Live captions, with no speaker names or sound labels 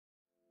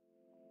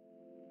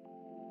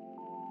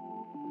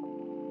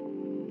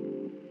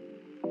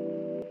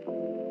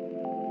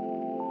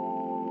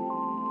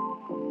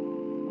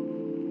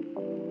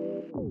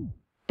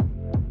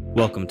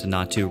Welcome to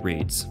Natu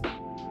Reads,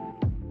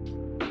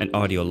 an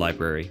audio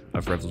library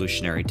of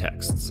revolutionary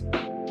texts.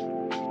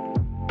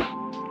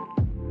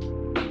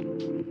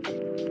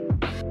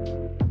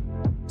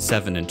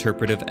 Seven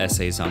Interpretive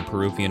Essays on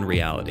Peruvian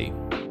Reality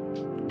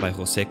by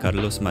José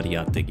Carlos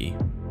Mariátegui.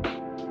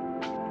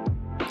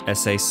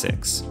 Essay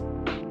 6,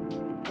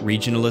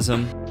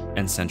 Regionalism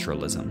and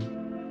Centralism.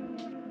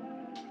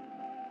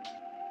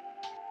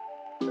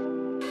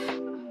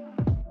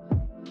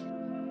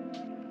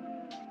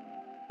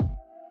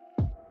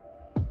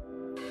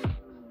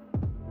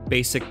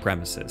 Basic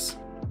premises.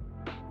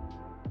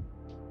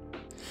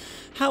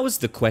 How is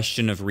the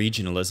question of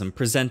regionalism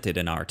presented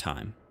in our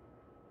time?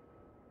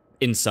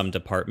 In some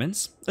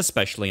departments,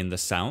 especially in the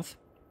South,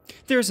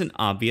 there is an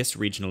obvious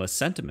regionalist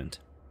sentiment.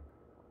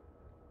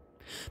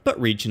 But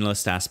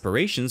regionalist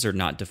aspirations are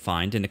not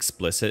defined in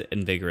explicit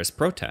and vigorous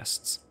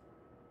protests.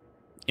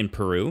 In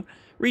Peru,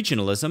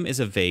 regionalism is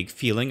a vague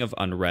feeling of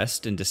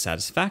unrest and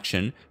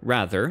dissatisfaction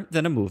rather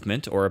than a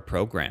movement or a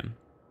program.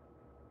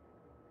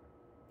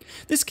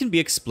 This can be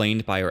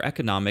explained by our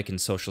economic and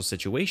social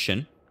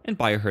situation and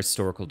by our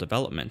historical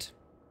development.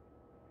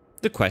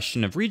 The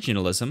question of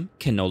regionalism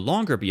can no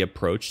longer be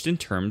approached in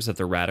terms of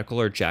the radical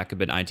or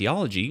Jacobin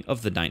ideology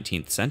of the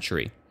 19th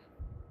century.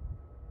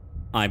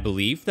 I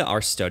believe that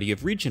our study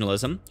of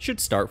regionalism should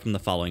start from the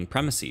following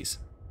premises.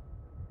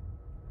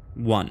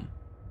 1.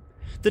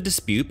 The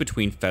dispute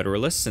between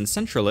federalists and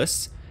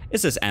centralists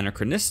is as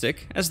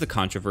anachronistic as the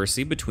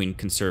controversy between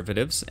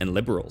conservatives and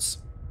liberals.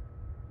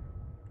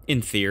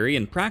 In theory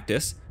and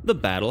practice, the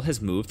battle has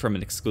moved from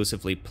an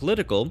exclusively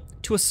political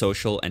to a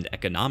social and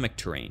economic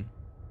terrain.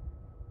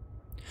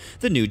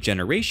 The new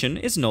generation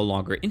is no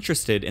longer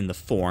interested in the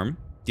form,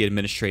 the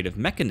administrative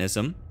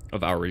mechanism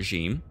of our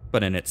regime,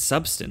 but in its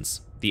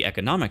substance, the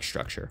economic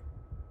structure.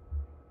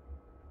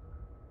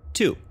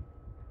 2.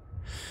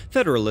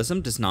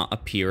 Federalism does not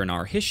appear in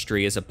our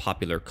history as a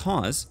popular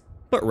cause,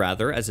 but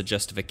rather as a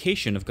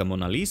justification of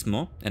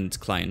comunalismo and its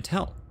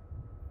clientele.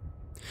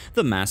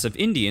 The mass of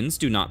Indians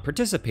do not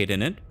participate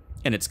in it,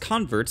 and its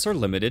converts are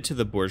limited to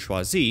the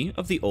bourgeoisie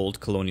of the old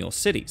colonial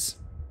cities.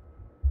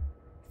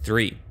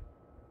 3.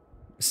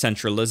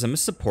 Centralism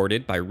is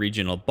supported by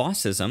regional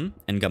bossism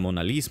and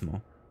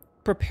gamonalismo,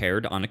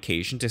 prepared on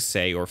occasion to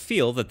say or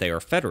feel that they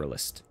are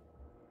federalist.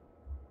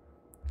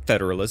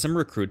 Federalism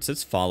recruits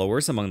its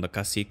followers among the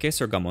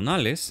caciques or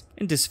gamonales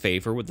in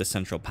disfavor with the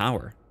central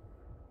power.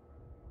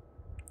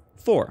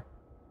 4.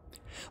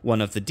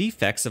 One of the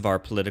defects of our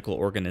political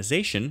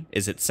organization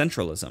is its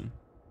centralism.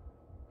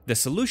 The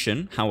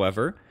solution,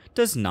 however,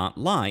 does not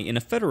lie in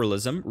a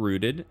federalism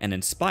rooted and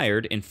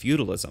inspired in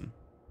feudalism.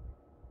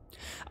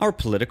 Our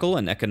political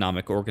and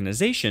economic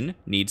organization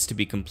needs to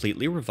be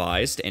completely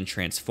revised and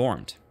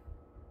transformed.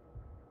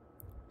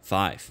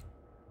 5.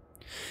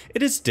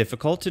 It is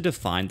difficult to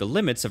define the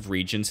limits of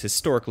regions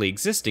historically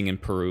existing in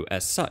Peru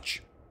as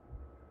such.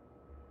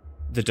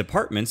 The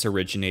departments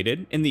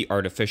originated in the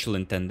artificial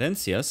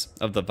intendencias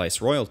of the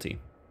viceroyalty.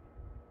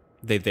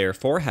 They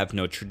therefore have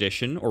no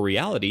tradition or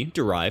reality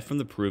derived from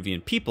the Peruvian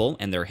people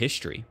and their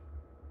history.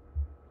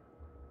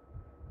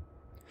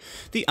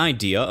 The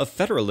idea of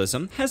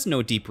federalism has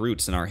no deep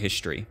roots in our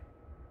history.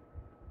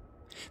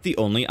 The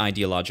only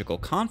ideological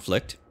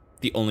conflict,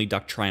 the only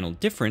doctrinal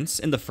difference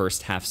in the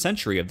first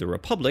half-century of the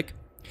Republic,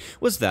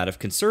 was that of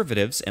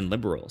conservatives and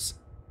liberals.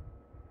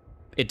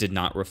 It did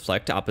not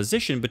reflect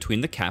opposition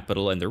between the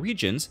capital and the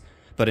regions,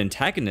 but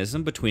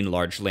antagonism between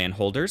large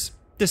landholders,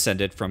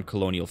 descended from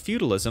colonial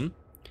feudalism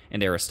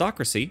and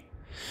aristocracy,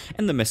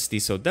 and the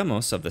mestizo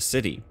demos of the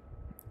city,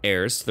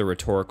 heirs to the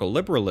rhetorical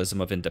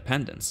liberalism of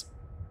independence.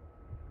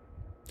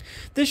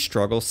 This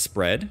struggle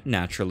spread,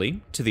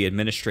 naturally, to the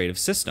administrative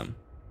system.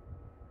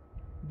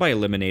 By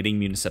eliminating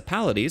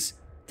municipalities,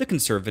 the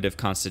conservative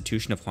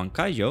constitution of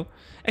Huancayo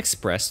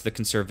expressed the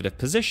conservative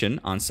position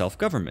on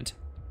self-government.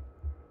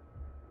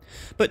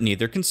 But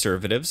neither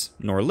conservatives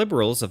nor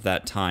liberals of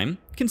that time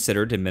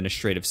considered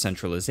administrative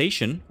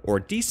centralization or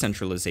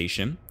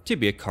decentralization to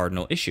be a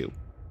cardinal issue.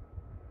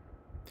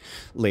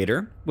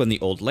 Later, when the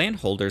old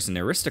landholders and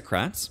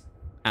aristocrats,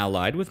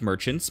 allied with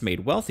merchants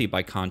made wealthy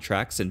by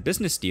contracts and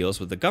business deals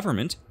with the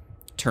government,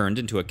 turned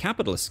into a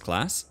capitalist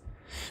class,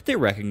 they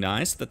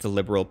recognized that the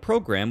liberal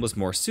program was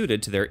more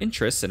suited to their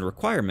interests and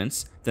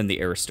requirements than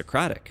the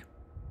aristocratic.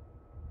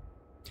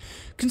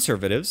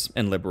 Conservatives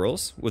and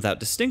liberals, without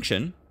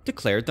distinction,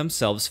 declared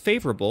themselves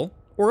favorable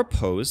or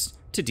opposed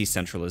to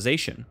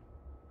decentralization.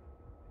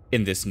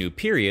 In this new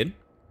period,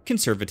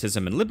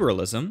 conservatism and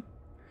liberalism,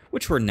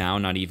 which were now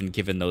not even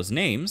given those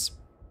names,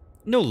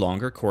 no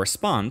longer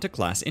correspond to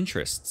class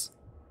interests.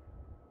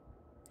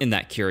 In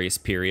that curious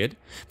period,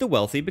 the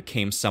wealthy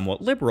became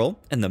somewhat liberal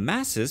and the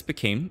masses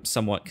became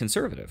somewhat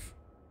conservative.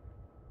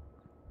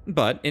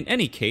 But in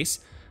any case,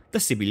 the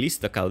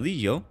civilista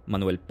caudillo,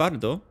 Manuel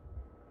Pardo,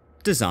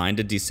 designed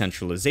a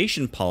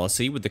decentralization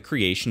policy with the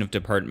creation of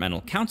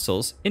departmental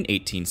councils in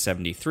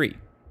 1873.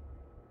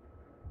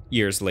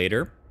 Years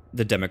later,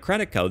 the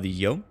democratic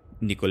caudillo,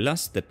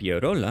 Nicolás de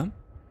Pierola,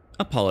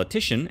 a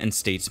politician and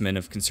statesman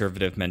of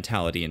conservative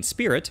mentality and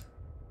spirit,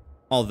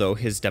 although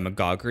his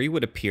demagoguery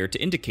would appear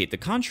to indicate the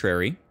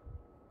contrary,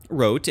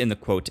 wrote in the,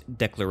 quote,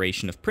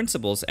 Declaration of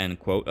Principles, end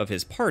quote, of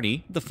his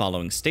party the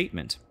following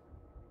statement.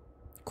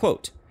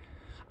 Quote,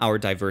 "Our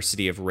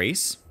diversity of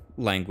race,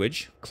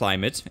 language,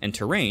 climate, and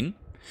terrain,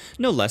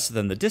 no less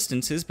than the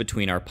distances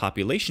between our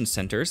population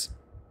centers,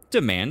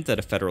 demand that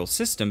a federal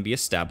system be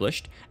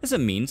established as a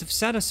means of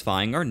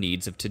satisfying our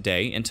needs of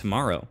today and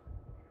tomorrow,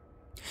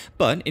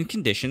 but in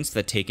conditions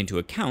that take into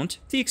account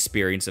the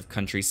experience of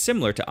countries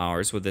similar to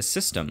ours with this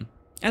system,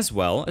 as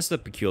well as the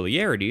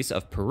peculiarities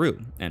of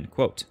Peru," end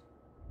quote.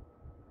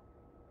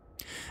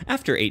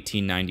 After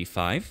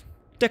 1895,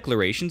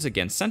 declarations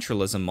against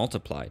centralism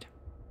multiplied.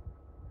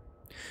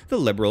 The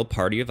Liberal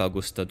Party of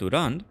Augusto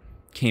Durand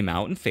came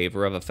out in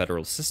favor of a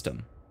federal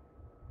system.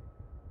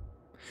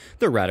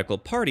 The Radical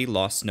Party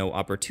lost no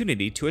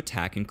opportunity to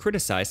attack and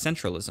criticize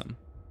centralism.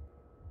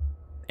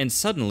 And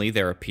suddenly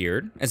there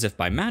appeared, as if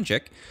by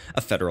magic,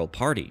 a federal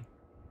party.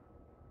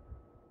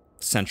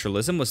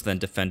 Centralism was then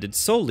defended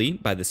solely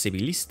by the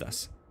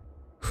Civilistas,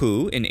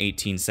 who, in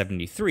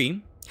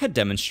 1873, had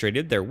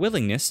demonstrated their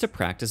willingness to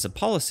practice a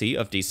policy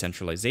of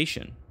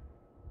decentralization.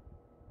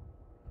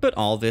 But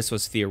all this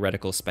was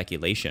theoretical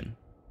speculation.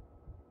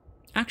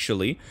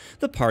 Actually,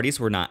 the parties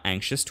were not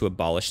anxious to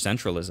abolish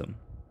centralism.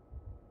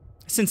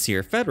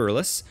 Sincere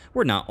Federalists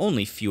were not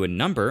only few in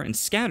number and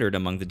scattered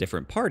among the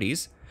different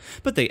parties,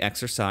 but they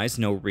exercised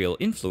no real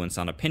influence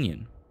on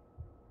opinion.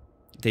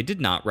 They did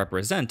not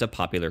represent a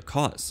popular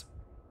cause.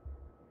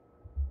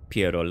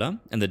 Pierola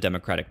and the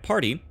Democratic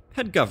Party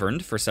had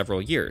governed for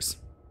several years.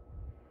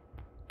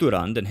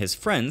 Durand and his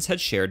friends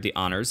had shared the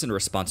honors and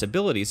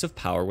responsibilities of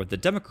power with the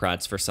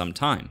Democrats for some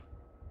time.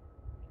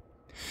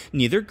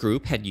 Neither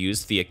group had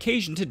used the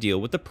occasion to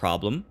deal with the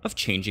problem of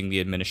changing the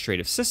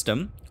administrative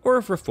system or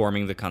of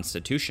reforming the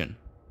Constitution.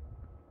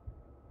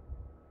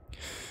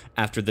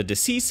 After the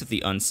decease of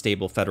the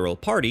unstable Federal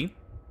Party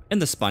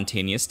and the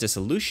spontaneous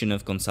dissolution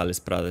of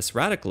González Prades'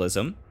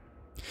 radicalism,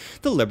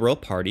 the Liberal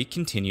Party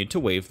continued to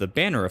wave the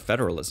banner of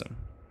federalism.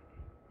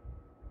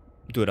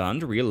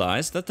 Durand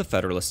realized that the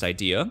Federalist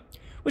idea,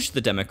 which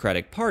the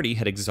Democratic Party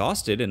had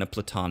exhausted in a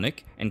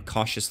platonic and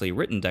cautiously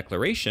written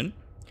declaration,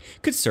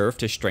 could serve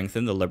to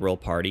strengthen the Liberal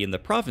Party in the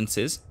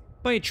provinces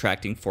by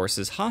attracting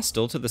forces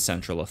hostile to the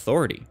central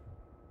authority.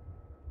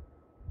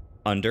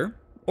 Under,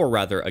 or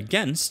rather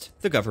against,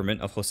 the government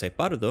of José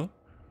Pardo,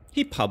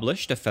 he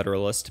published a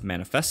Federalist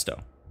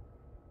Manifesto.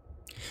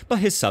 But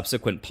his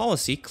subsequent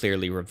policy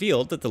clearly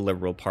revealed that the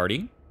Liberal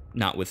Party,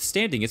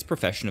 notwithstanding its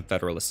profession of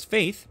Federalist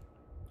faith,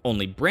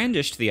 only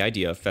brandished the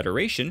idea of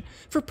federation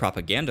for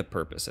propaganda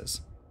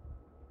purposes.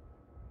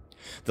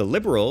 The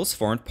Liberals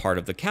formed part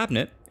of the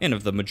cabinet and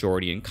of the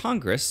majority in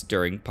Congress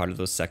during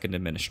Pardo's second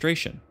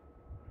administration.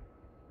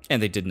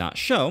 And they did not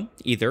show,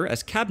 either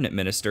as cabinet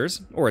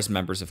ministers or as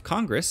members of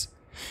Congress,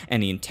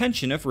 any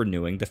intention of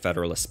renewing the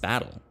Federalist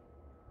battle.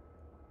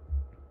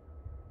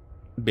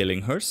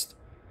 Billinghurst,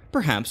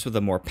 perhaps with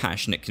a more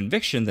passionate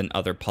conviction than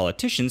other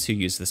politicians who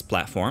used this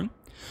platform,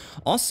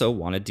 also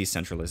wanted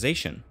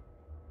decentralization.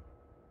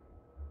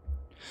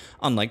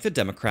 Unlike the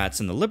Democrats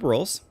and the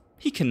Liberals,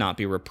 he cannot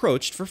be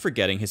reproached for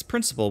forgetting his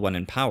principle when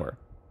in power.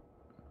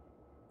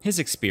 His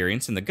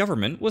experience in the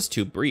government was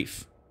too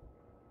brief.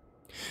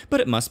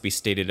 But it must be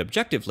stated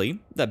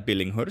objectively that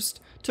Billinghurst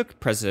took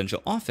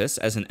presidential office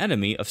as an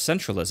enemy of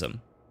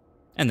centralism,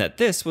 and that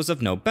this was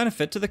of no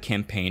benefit to the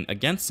campaign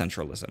against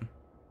centralism.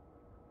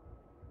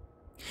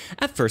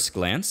 At first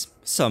glance,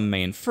 some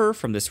may infer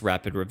from this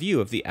rapid review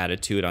of the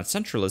attitude on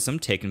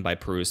centralism taken by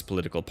Peru's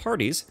political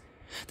parties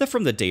that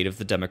from the date of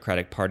the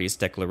Democratic Party's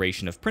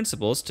Declaration of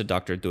Principles to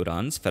Dr.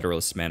 Durand's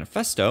Federalist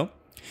Manifesto,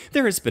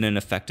 there has been an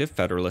effective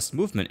Federalist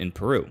movement in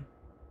Peru.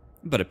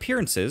 But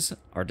appearances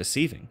are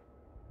deceiving.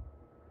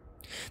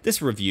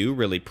 This review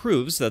really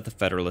proves that the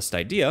Federalist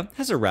idea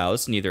has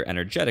aroused neither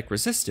energetic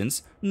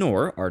resistance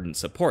nor ardent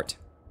support.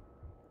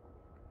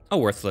 A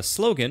worthless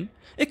slogan,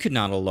 it could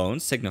not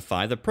alone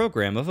signify the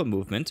program of a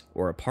movement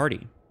or a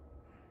party.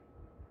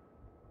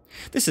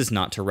 This is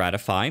not to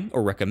ratify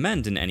or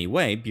recommend in any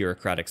way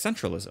bureaucratic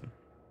centralism,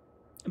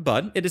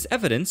 but it is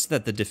evidence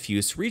that the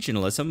diffuse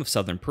regionalism of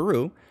southern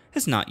Peru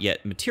has not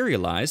yet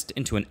materialized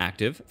into an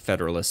active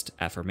Federalist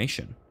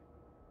affirmation.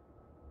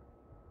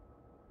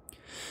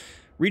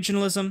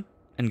 Regionalism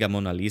and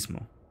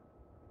Gamonalismo.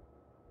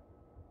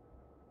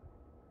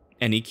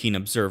 Any keen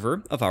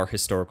observer of our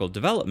historical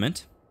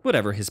development,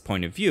 whatever his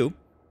point of view,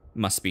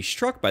 must be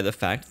struck by the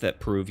fact that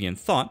Peruvian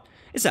thought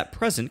is at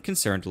present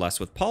concerned less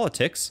with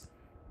politics,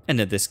 and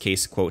in this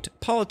case, quote,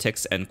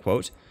 politics, end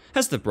quote,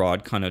 has the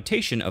broad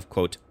connotation of,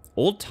 quote,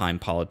 old-time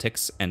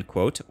politics, end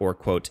quote, or,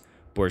 quote,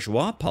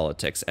 bourgeois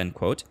politics, end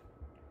quote,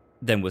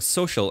 than with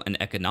social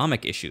and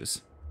economic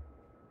issues.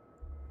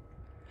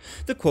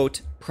 The,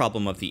 quote,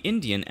 problem of the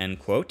Indian, end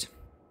quote,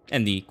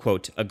 and the,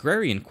 quote,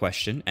 agrarian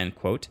question, end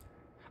quote,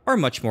 are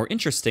much more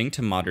interesting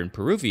to modern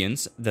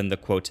Peruvians than the,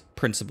 quote,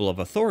 principle of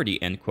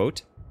authority, end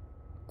quote,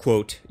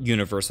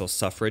 universal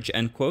suffrage,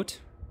 end quote,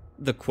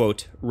 the,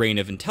 quote, reign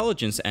of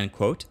intelligence, end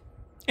quote,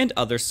 and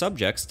other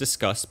subjects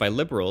discussed by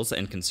liberals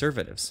and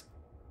conservatives.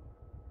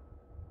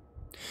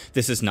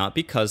 This is not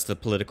because the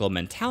political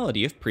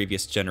mentality of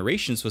previous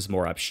generations was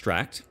more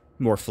abstract,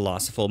 more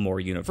philosophical, more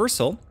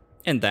universal,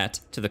 and that,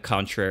 to the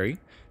contrary,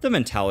 the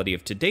mentality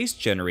of today's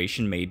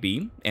generation may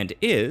be, and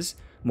is,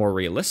 more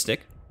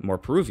realistic, more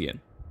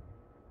Peruvian.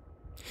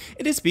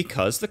 It is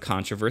because the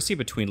controversy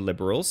between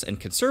liberals and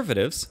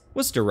conservatives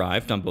was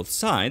derived on both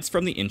sides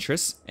from the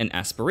interests and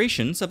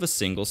aspirations of a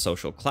single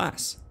social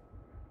class.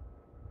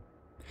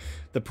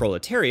 The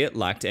proletariat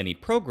lacked any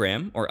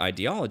program or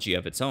ideology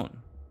of its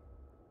own.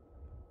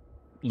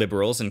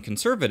 Liberals and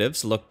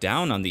conservatives looked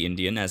down on the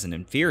Indian as an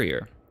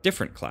inferior,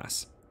 different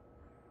class.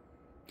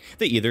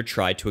 They either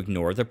tried to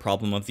ignore the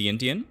problem of the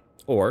Indian,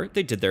 or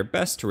they did their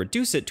best to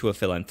reduce it to a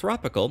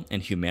philanthropical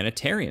and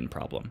humanitarian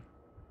problem.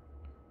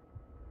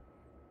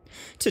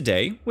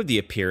 Today, with the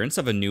appearance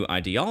of a new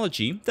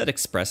ideology that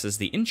expresses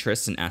the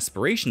interests and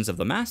aspirations of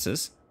the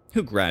masses,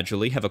 who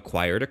gradually have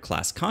acquired a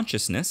class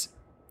consciousness,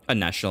 a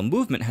national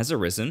movement has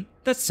arisen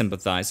that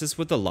sympathizes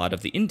with the lot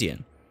of the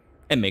Indian,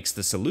 and makes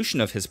the solution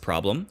of his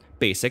problem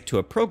basic to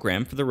a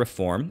program for the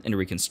reform and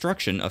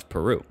reconstruction of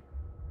Peru.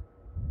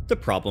 The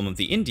problem of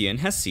the Indian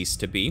has ceased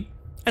to be,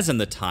 as in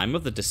the time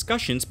of the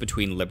discussions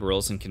between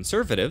liberals and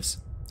conservatives,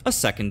 a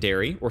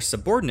secondary or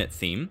subordinate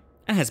theme,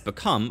 and has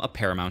become a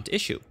paramount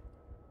issue.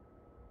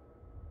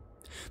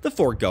 The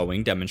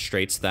foregoing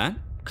demonstrates that,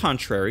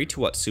 contrary to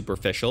what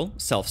superficial,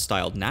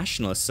 self-styled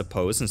nationalists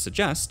suppose and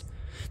suggest,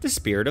 the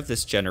spirit of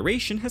this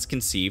generation has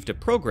conceived a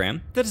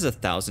program that is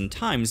 1,000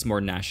 times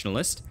more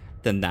nationalist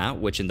than that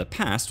which in the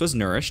past was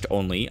nourished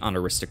only on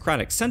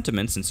aristocratic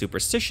sentiments and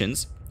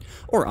superstitions,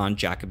 or on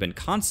Jacobin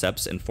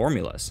concepts and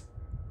formulas.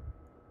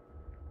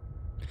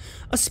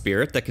 A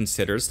spirit that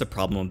considers the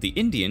problem of the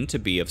Indian to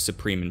be of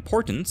supreme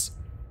importance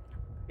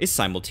is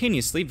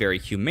simultaneously very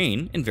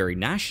humane and very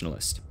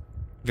nationalist,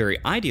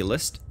 very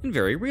idealist and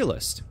very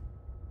realist.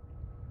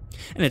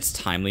 And its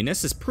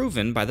timeliness is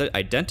proven by the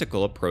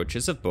identical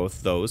approaches of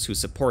both those who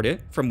support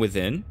it from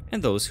within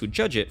and those who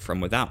judge it from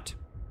without.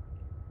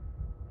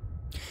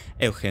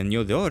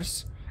 Eugenio de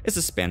Ors is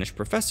a Spanish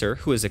professor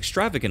who is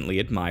extravagantly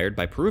admired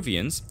by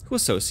Peruvians who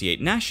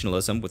associate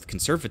nationalism with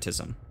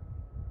conservatism.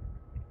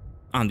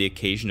 On the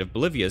occasion of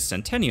Bolivia's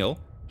centennial,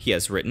 he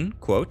has written,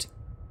 quote,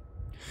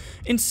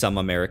 "In some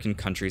American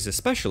countries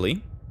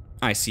especially,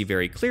 I see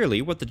very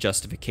clearly what the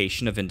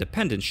justification of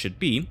independence should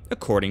be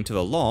according to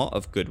the law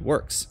of good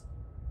works.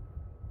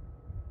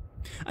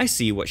 I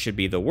see what should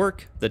be the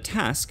work, the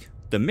task,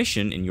 the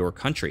mission in your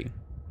country.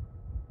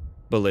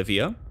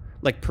 Bolivia,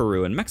 like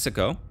Peru and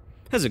Mexico,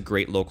 has a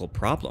great local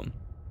problem,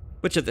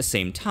 which at the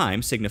same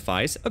time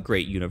signifies a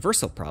great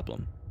universal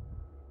problem.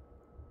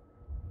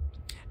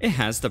 It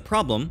has the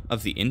problem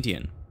of the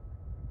Indian,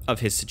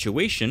 of his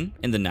situation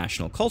in the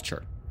national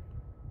culture.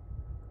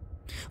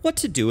 What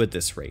to do with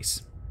this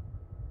race?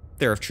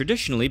 There have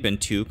traditionally been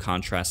two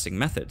contrasting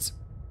methods.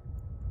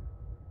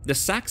 The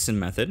Saxon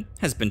method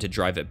has been to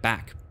drive it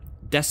back,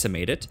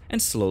 decimate it, and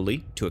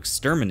slowly to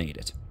exterminate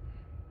it.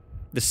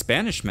 The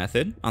Spanish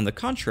method, on the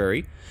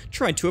contrary,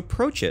 tried to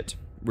approach it,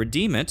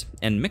 redeem it,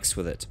 and mix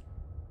with it.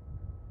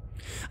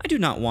 I do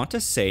not want to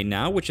say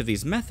now which of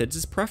these methods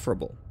is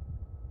preferable.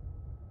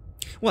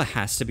 What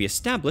has to be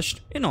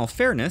established, in all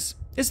fairness,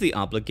 is the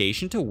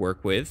obligation to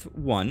work with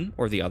one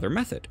or the other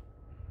method.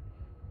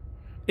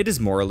 It is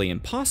morally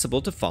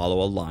impossible to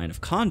follow a line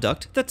of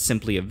conduct that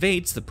simply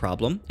evades the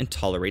problem and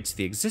tolerates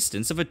the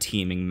existence of a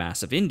teeming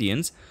mass of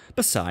Indians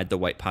beside the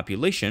white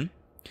population,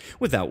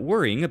 without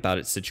worrying about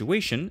its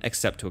situation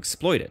except to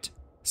exploit it,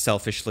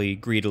 selfishly,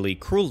 greedily,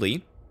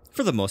 cruelly,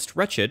 for the most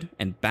wretched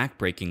and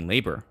back-breaking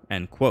labor."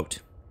 End quote.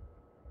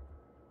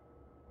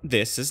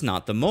 This is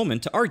not the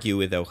moment to argue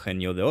with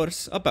Eugenio de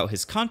Ors about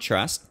his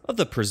contrast of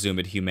the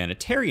presumed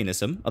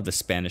humanitarianism of the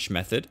Spanish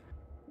method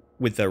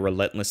with the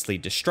relentlessly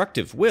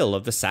destructive will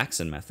of the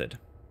Saxon method.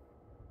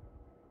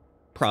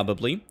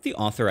 Probably, the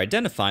author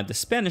identified the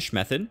Spanish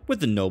method with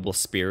the noble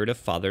spirit of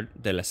Father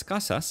de las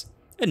Casas,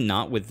 and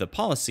not with the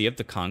policy of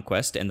the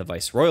conquest and the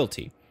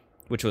viceroyalty,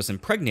 which was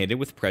impregnated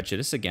with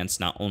prejudice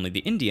against not only the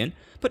Indian,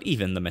 but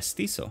even the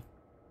mestizo.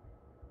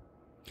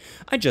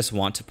 I just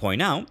want to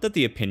point out that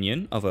the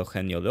opinion of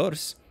Eugenio de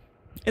Ors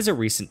is a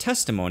recent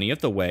testimony of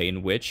the way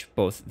in which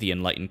both the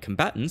enlightened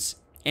combatants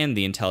and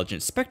the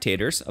intelligent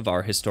spectators of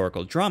our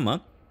historical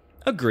drama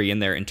agree in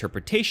their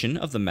interpretation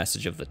of the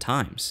message of the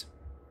times.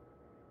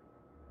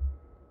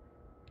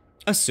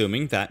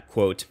 Assuming that,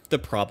 quote, "the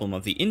problem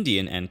of the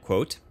Indian," end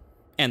quote,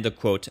 and the,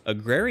 quote,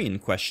 "agrarian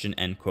question,"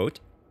 end quote,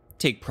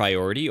 take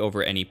priority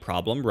over any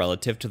problem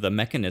relative to the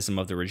mechanism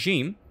of the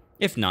regime,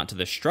 if not to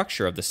the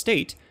structure of the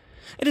state,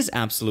 it is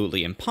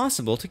absolutely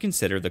impossible to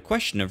consider the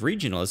question of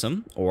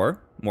regionalism, or,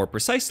 more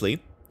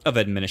precisely, of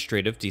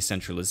administrative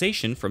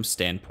decentralization from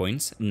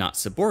standpoints not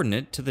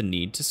subordinate to the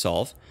need to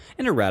solve,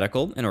 in a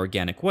radical and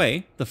organic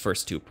way, the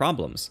first two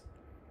problems.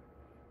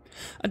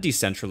 A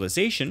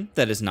decentralization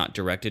that is not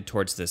directed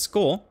towards this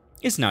goal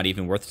is not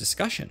even worth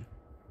discussion.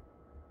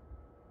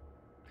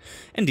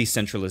 And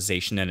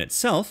decentralization in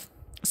itself,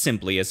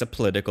 simply as a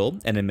political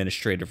and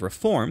administrative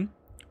reform,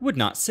 would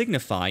not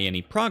signify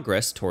any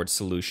progress towards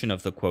solution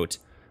of the, quote,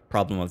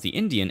 problem of the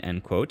Indian,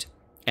 end quote,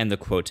 and the,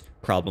 quote,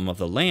 problem of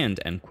the land,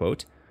 end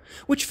quote,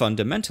 which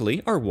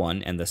fundamentally are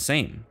one and the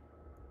same.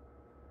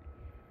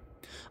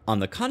 On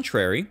the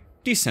contrary,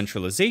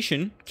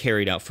 decentralization,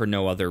 carried out for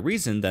no other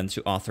reason than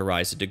to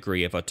authorize a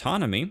degree of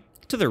autonomy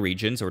to the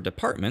regions or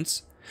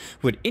departments,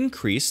 would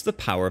increase the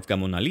power of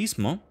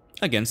gamonalismo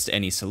against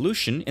any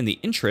solution in the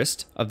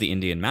interest of the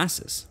Indian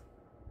masses.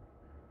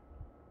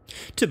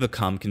 To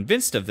become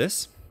convinced of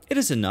this, it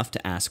is enough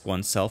to ask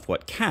oneself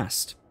what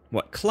caste,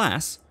 what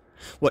class,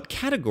 what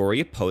category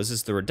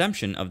opposes the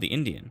redemption of the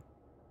Indian.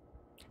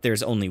 There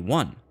is only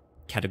one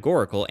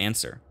categorical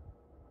answer: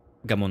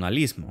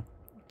 gamonalismo,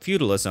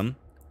 feudalism,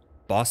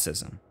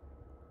 bossism.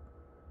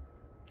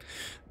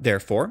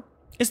 Therefore,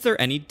 is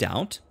there any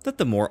doubt that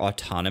the more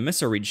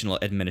autonomous or regional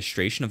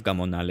administration of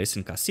gamonales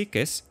and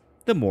caciques,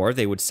 the more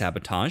they would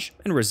sabotage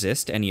and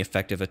resist any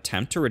effective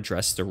attempt to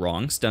redress the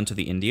wrongs done to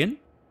the Indian?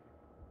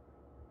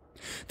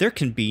 There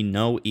can be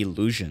no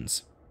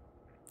illusions.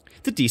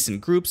 The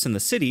decent groups in the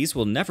cities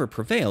will never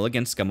prevail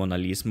against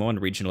gamonalismo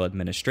and regional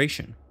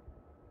administration.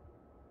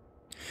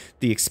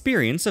 The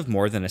experience of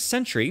more than a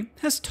century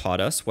has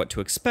taught us what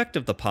to expect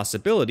of the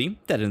possibility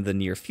that in the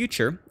near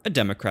future, a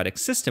democratic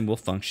system will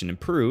function in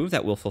Peru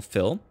that will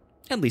fulfill,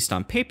 at least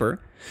on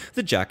paper,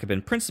 the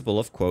Jacobin principle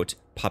of, quote,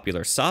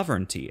 popular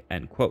sovereignty,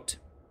 end quote.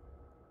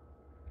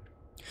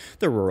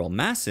 The rural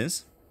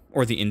masses,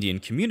 or the Indian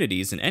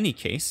communities in any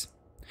case,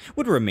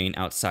 would remain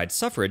outside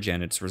suffrage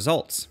and its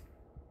results.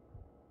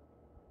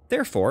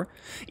 Therefore,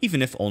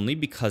 even if only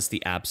because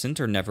the absent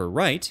are never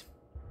right,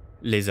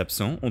 les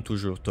absents ont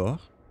toujours tort,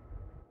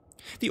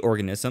 the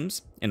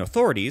organisms and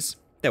authorities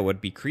that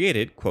would be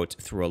created, quote,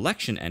 through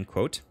election, end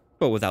quote,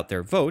 but without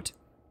their vote,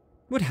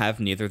 would have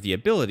neither the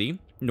ability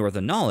nor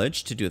the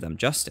knowledge to do them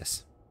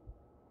justice.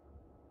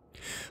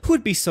 Who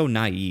would be so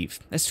naive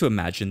as to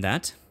imagine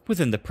that,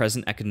 within the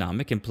present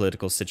economic and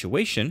political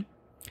situation,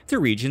 the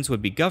regions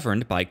would be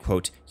governed by,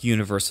 quote,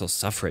 universal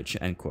suffrage,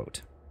 end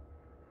quote?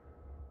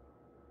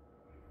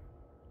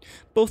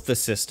 Both the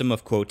system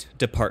of, quote,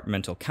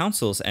 departmental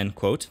councils, end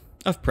quote,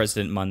 of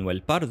President Manuel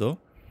Pardo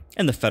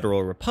and the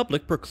Federal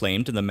Republic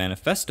proclaimed in the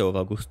Manifesto of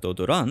Augusto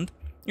Durand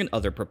and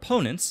other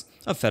proponents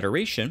of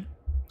federation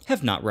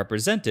have not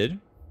represented,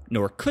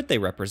 nor could they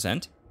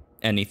represent,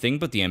 anything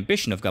but the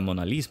ambition of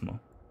gamonalismo.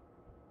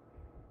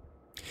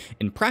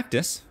 In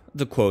practice,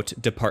 the, quote,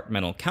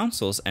 departmental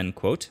councils, end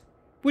quote,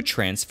 would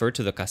transfer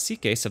to the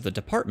caciques of the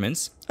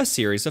departments a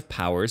series of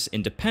powers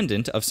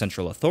independent of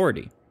central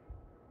authority.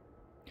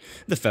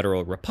 The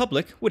Federal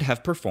Republic would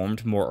have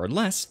performed more or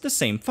less the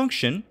same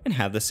function and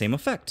had the same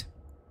effect.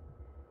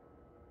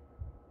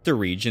 The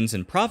regions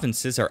and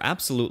provinces are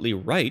absolutely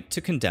right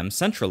to condemn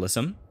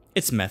centralism,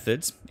 its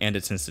methods, and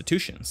its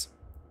institutions.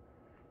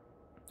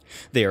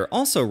 They are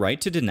also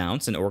right to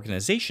denounce an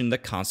organization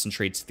that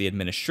concentrates the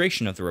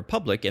administration of the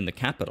Republic in the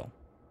capital.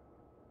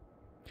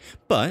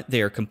 But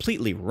they are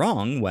completely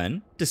wrong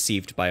when,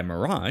 deceived by a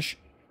mirage,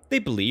 they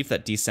believe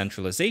that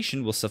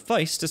decentralization will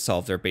suffice to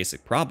solve their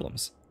basic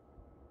problems.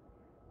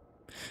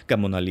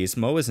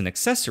 Gamonalismo is an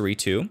accessory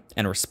to,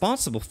 and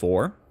responsible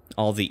for,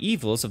 all the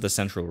evils of the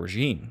central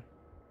regime.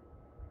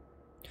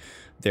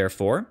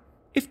 Therefore,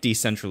 if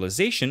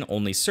decentralization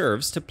only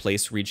serves to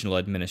place regional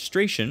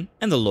administration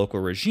and the local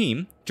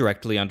regime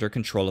directly under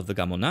control of the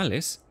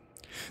gamonales,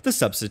 the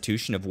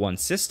substitution of one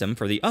system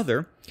for the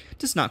other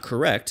does not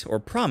correct or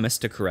promise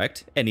to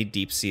correct any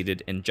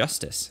deep-seated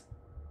injustice.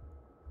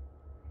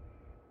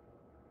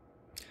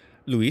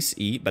 Luis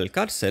E.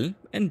 Valcárcel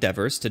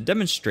endeavors to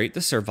demonstrate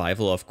the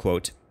survival of,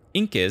 quote,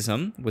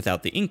 Incaism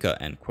without the Inca,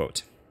 end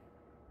quote.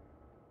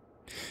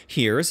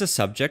 Here is a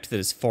subject that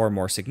is far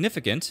more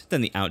significant than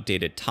the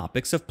outdated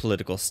topics of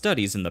political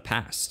studies in the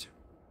past.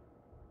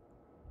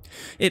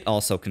 It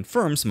also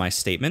confirms my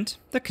statement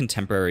that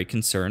contemporary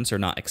concerns are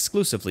not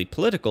exclusively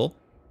political,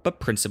 but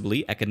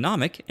principally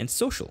economic and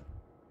social.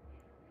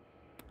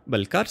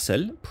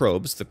 Valcárcel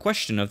probes the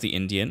question of the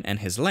Indian and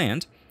his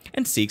land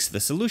and seeks the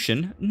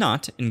solution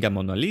not in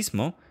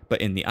gamonalismo,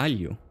 but in the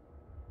ayllu.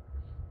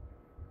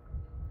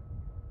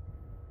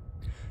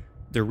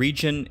 The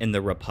region in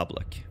the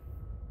Republic.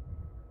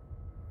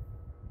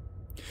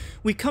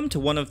 We come to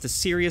one of the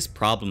serious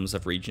problems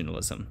of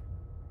regionalism: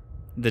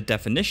 the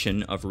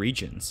definition of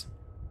regions.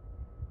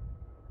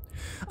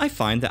 I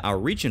find that our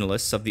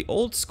regionalists of the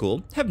old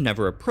school have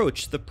never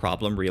approached the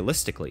problem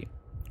realistically,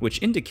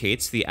 which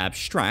indicates the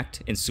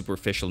abstract and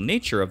superficial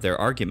nature of their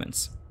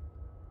arguments.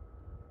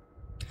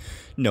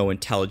 No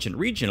intelligent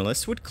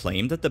regionalist would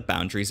claim that the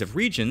boundaries of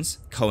regions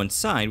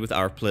coincide with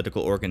our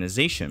political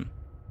organization.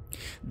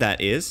 That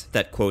is,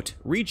 that, quote,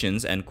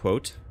 regions, end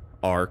quote,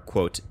 are,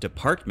 quote,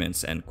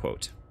 departments, end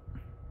quote.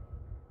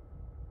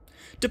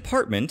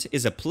 Department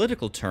is a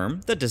political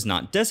term that does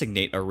not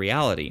designate a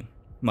reality,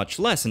 much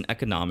less an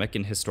economic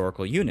and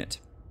historical unit.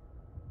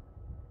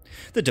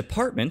 The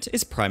department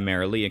is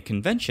primarily a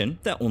convention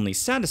that only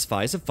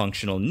satisfies a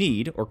functional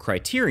need or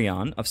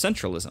criterion of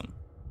centralism.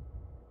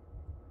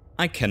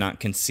 I cannot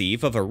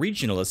conceive of a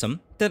regionalism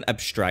that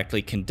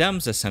abstractly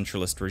condemns a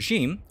centralist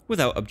regime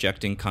without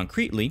objecting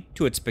concretely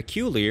to its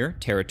peculiar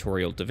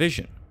territorial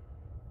division.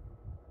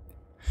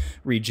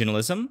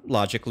 Regionalism,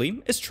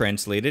 logically, is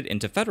translated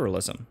into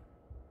federalism.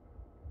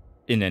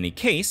 In any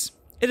case,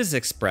 it is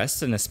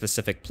expressed in a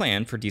specific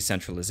plan for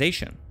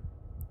decentralization.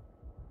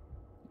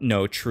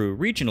 No true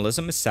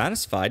regionalism is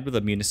satisfied with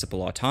a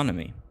municipal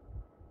autonomy.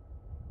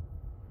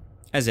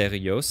 As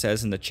Herriot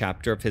says in the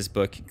chapter of his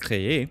book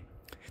Créer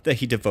that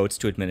he devotes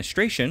to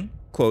administration,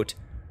 quote,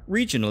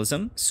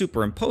 regionalism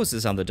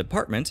superimposes on the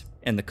department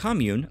and the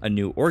commune a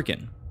new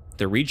organ,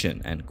 the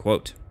region, end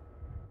quote.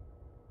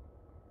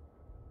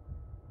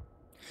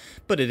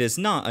 But it is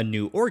not a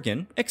new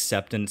organ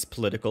except in its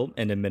political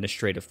and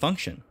administrative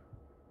function.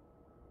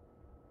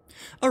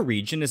 A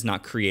region is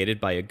not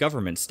created by a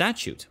government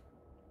statute.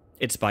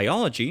 Its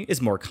biology is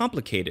more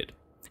complicated,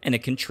 and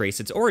it can trace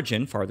its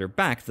origin farther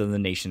back than the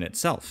nation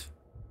itself.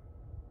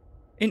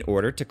 In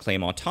order to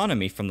claim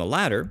autonomy from the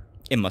latter,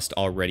 it must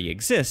already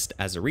exist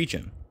as a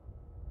region.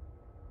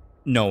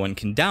 No one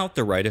can doubt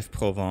the right of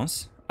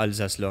Provence,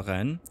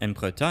 Alsace-Lorraine, and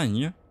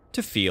Bretagne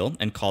to feel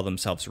and call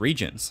themselves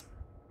regions.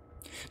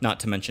 Not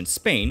to mention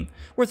Spain,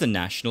 where the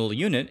national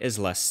unit is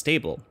less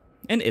stable,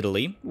 and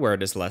Italy, where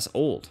it is less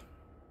old.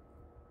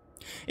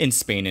 In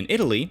Spain and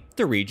Italy,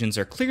 the regions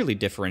are clearly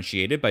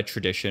differentiated by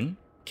tradition,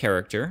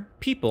 character,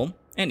 people,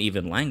 and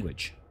even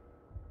language.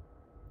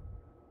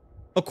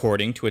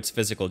 According to its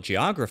physical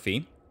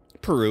geography,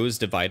 Peru is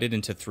divided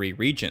into 3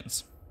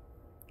 regions: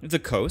 the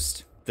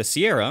coast, the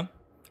Sierra,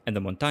 and the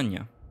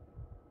Montaña.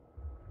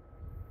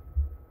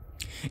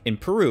 In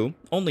Peru,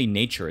 only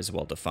nature is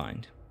well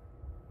defined.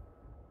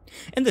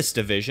 And this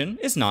division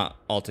is not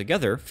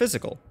altogether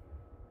physical.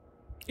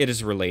 It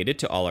is related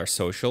to all our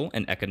social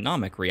and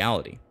economic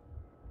reality.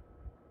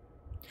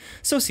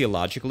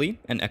 Sociologically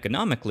and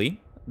economically,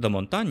 the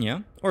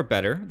Montaña, or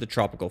better, the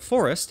tropical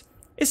forest,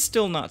 is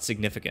still not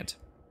significant.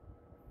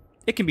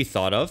 It can be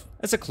thought of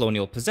as a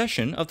colonial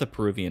possession of the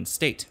Peruvian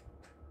state.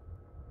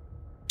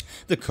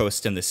 The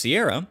coast and the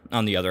Sierra,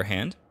 on the other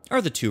hand,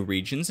 are the 2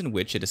 regions in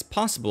which it is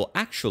possible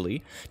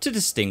actually to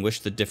distinguish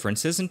the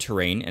differences in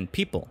terrain and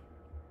people.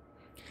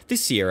 The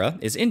Sierra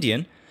is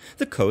Indian,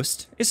 the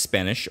coast is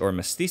Spanish or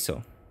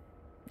mestizo.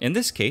 In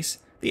this case,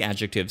 the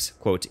adjectives,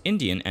 quote,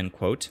 Indian, end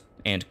quote,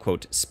 and,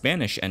 quote,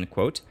 Spanish, end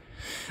quote,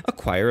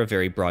 acquire a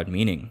very broad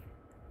meaning.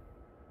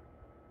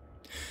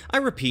 I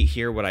repeat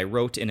here what I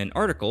wrote in an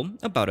article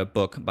about a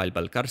book by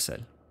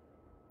Valcárcel.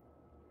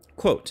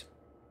 Quote,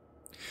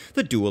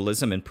 the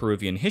dualism in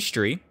Peruvian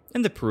history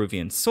and the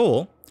Peruvian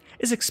soul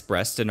is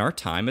expressed in our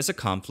time as a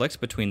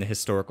conflict between the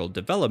historical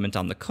development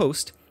on the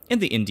coast and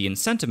the Indian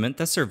sentiment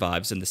that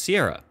survives in the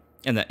Sierra,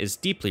 and that is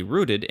deeply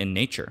rooted in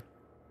nature.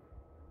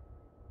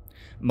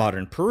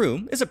 Modern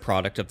Peru is a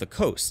product of the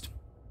coast,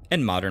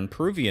 and modern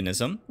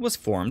Peruvianism was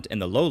formed in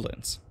the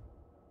lowlands.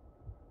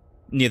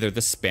 Neither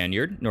the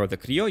Spaniard nor the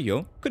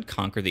Criollo could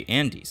conquer the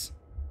Andes.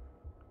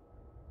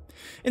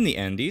 In the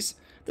Andes,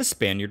 the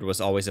Spaniard was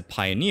always a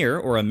pioneer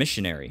or a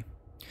missionary,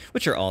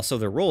 which are also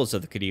the roles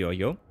of the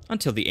Criollo,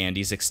 until the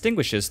Andes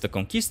extinguishes the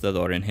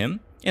conquistador in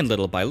him and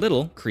little by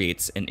little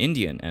creates an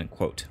Indian, end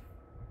quote.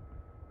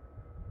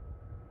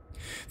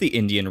 The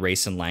Indian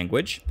race and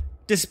language,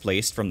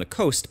 displaced from the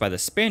coast by the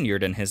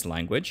Spaniard and his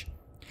language,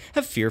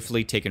 have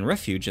fearfully taken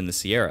refuge in the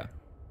Sierra.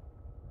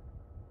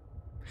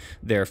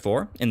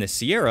 Therefore, in the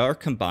Sierra are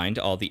combined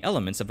all the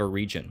elements of a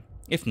region,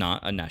 if not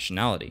a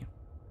nationality.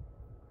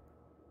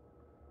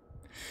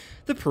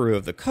 The Peru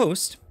of the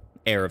coast,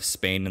 heir of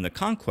Spain and the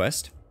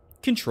conquest,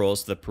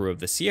 controls the Peru of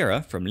the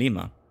Sierra from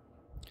Lima,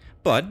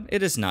 but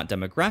it is not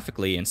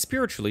demographically and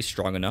spiritually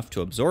strong enough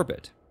to absorb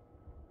it.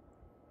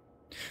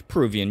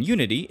 Peruvian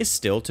unity is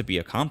still to be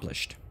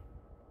accomplished.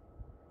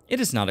 It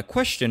is not a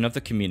question of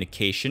the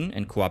communication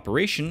and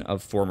cooperation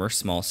of former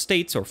small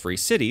states or free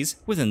cities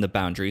within the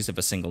boundaries of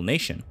a single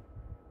nation.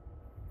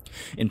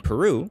 In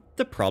Peru,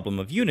 the problem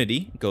of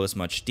unity goes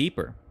much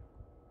deeper.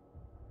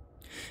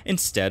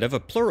 Instead of a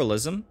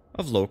pluralism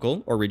of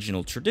local or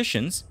regional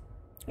traditions,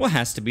 what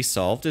has to be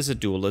solved is a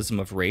dualism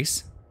of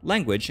race,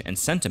 language, and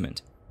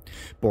sentiment,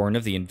 born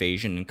of the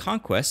invasion and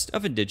conquest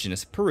of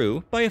indigenous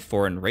Peru by a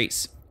foreign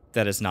race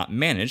that has not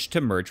managed to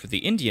merge with the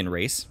Indian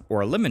race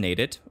or eliminate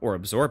it or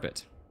absorb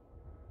it.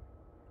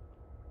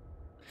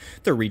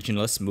 The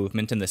regionalist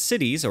movement in the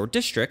cities or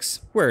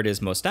districts where it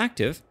is most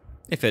active,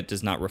 if it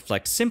does not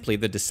reflect simply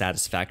the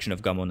dissatisfaction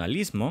of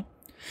gamonalismo,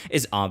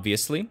 is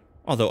obviously,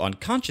 although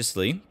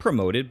unconsciously,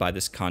 promoted by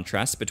this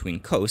contrast between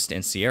coast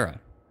and Sierra.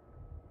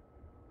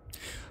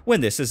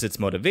 When this is its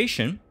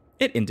motivation,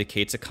 it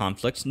indicates a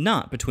conflict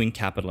not between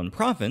capital and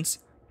province,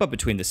 but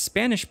between the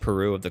Spanish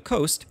Peru of the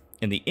coast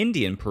and the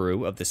Indian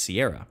Peru of the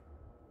Sierra.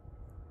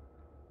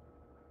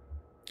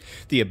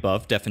 The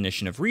above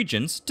definition of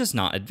regions does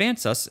not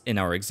advance us in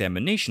our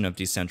examination of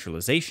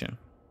decentralization.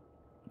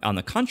 On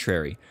the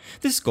contrary,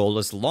 this goal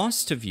is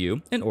lost to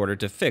view in order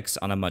to fix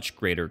on a much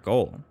greater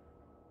goal.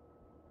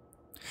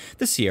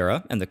 The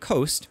Sierra and the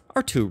coast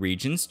are two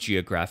regions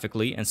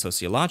geographically and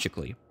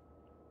sociologically.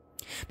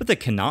 but they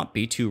cannot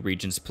be two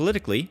regions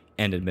politically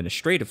and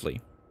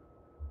administratively.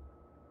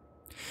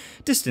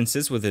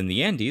 Distances within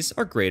the Andes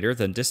are greater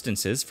than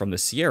distances from the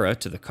Sierra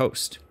to the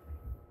coast.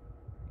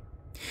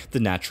 The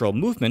natural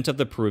movement of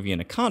the Peruvian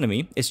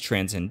economy is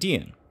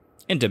transandean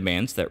and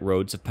demands that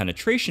roads of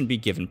penetration be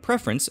given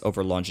preference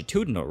over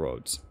longitudinal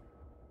roads.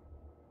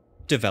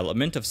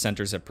 Development of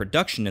centers of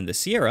production in the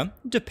Sierra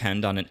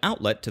depend on an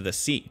outlet to the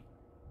sea.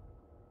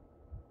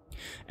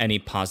 Any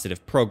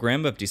positive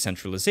program of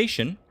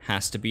decentralization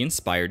has to be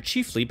inspired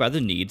chiefly by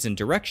the needs and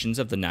directions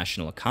of the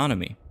national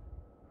economy.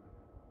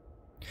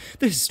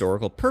 The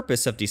historical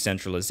purpose of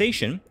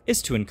decentralization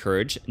is to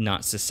encourage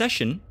not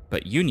secession,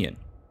 but union,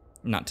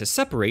 not to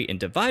separate and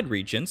divide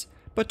regions,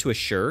 but to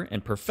assure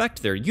and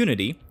perfect their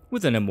unity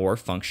within a more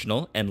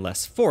functional and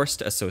less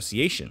forced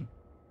association.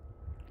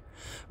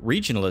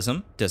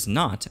 Regionalism does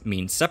not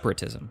mean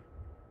separatism.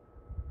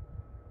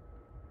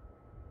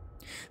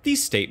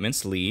 These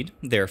statements lead,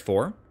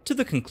 therefore, to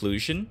the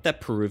conclusion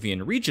that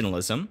Peruvian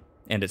regionalism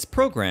and its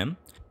program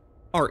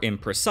are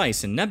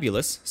imprecise and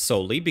nebulous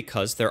solely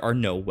because there are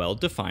no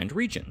well-defined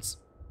regions.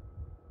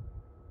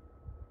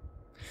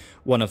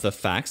 One of the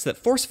facts that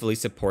forcefully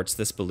supports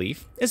this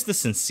belief is the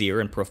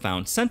sincere and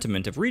profound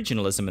sentiment of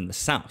regionalism in the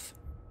South,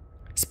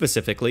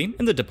 specifically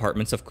in the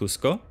departments of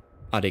Cusco,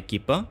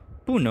 Arequipa,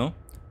 Puno,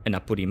 and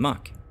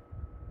Apurimac.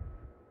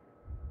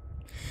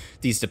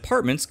 These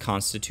departments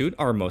constitute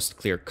our most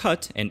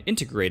clear-cut and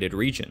integrated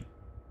region.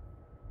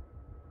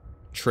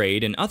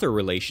 Trade and other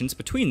relations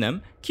between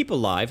them keep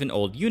alive an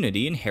old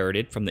unity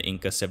inherited from the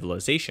Inca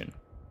civilization.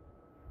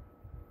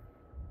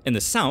 In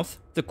the South,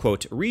 the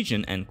quote,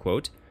 region, end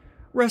quote,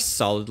 rests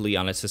solidly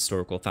on its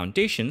historical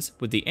foundations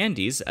with the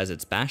Andes as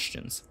its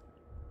bastions.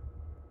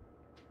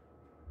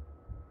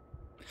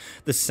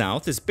 The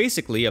South is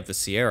basically of the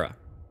Sierra.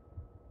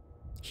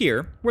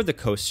 Here, where the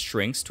coast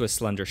shrinks to a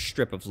slender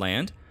strip of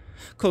land,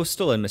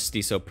 coastal and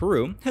mestizo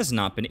Peru has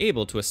not been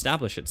able to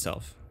establish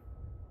itself.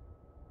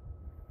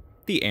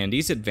 The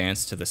Andes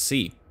advance to the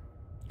sea,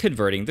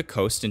 converting the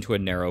coast into a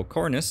narrow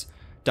cornice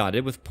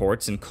dotted with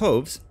ports and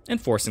coves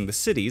and forcing the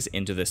cities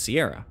into the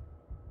Sierra.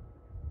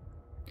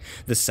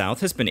 The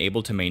South has been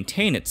able to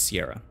maintain its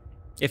Sierra,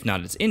 if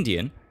not its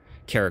Indian,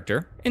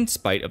 character in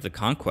spite of the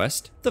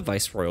conquest, the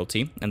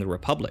viceroyalty, and the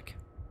republic.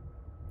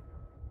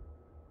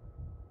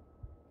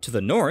 To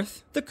the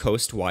north, the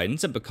coast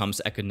widens and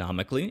becomes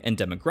economically and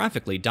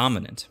demographically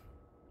dominant.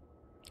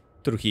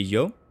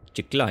 Trujillo,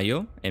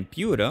 Chiclayo, and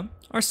Piura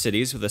are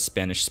cities with a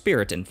Spanish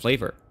spirit and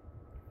flavor.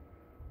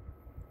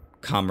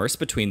 Commerce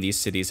between these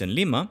cities and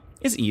Lima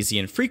is easy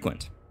and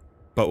frequent,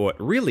 but what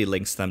really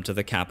links them to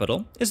the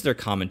capital is their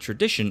common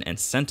tradition and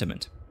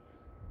sentiment.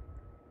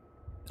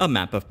 A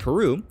map of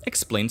Peru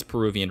explains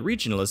Peruvian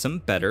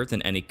regionalism better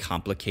than any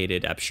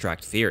complicated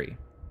abstract theory.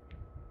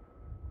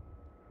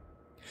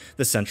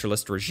 The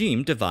centralist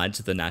regime divides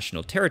the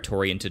national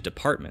territory into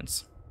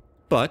departments,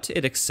 but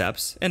it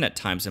accepts and at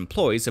times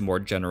employs a more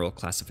general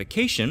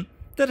classification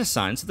that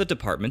assigns the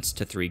departments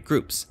to three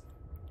groups: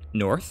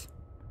 North,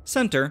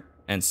 Center,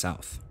 and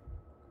South.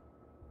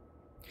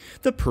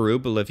 The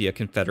Peru-Bolivia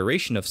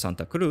Confederation of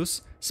Santa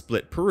Cruz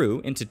split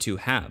Peru into two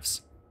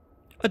halves,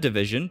 a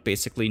division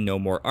basically no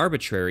more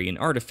arbitrary and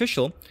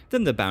artificial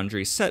than the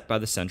boundaries set by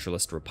the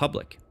centralist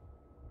republic.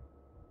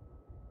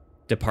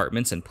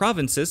 Departments and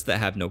provinces that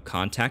have no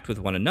contact with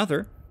one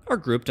another are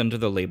grouped under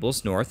the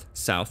labels North,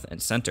 South,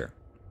 and Center.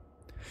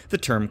 The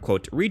term,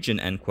 quote, region,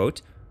 end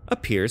quote,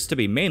 appears to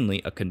be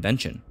mainly a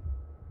convention.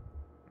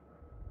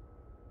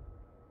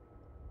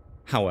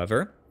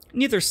 However,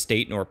 neither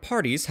state nor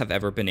parties have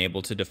ever been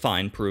able to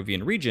define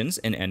Peruvian regions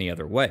in any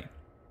other way.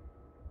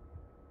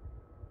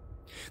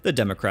 The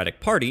Democratic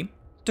Party,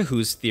 to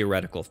whose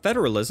theoretical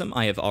federalism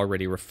I have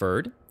already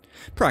referred,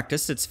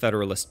 practiced its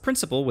federalist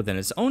principle within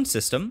its own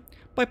system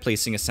by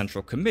placing a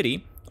central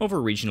committee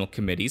over regional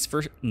committees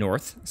for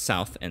North,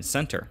 South, and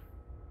Center.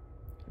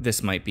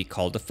 This might be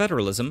called a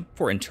federalism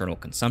for internal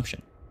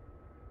consumption.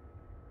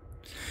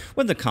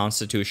 When the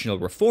constitutional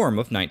reform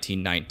of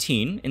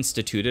 1919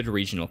 instituted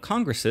regional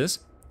congresses,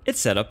 it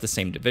set up the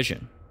same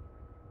division.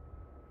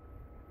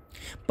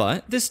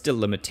 But this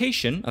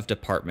delimitation of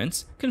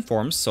departments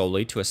conforms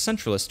solely to a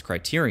centralist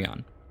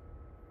criterion.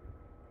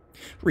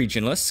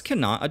 Regionalists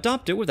cannot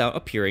adopt it without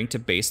appearing to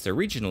base their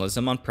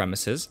regionalism on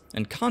premises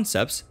and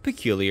concepts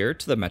peculiar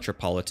to the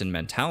metropolitan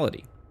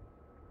mentality.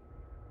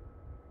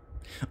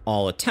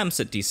 All attempts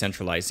at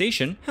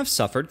decentralization have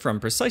suffered from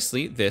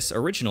precisely this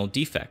original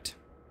defect.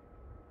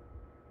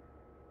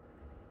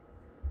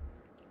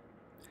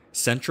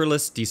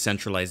 Centralist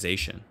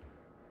decentralization.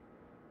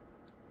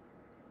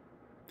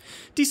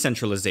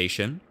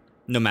 Decentralization,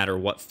 no matter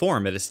what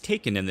form it has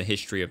taken in the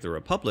history of the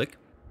Republic,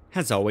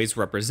 has always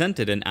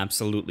represented an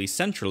absolutely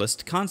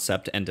centralist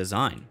concept and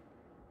design.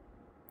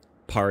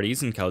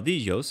 Parties and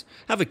caudillos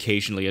have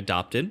occasionally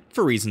adopted,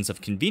 for reasons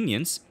of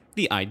convenience,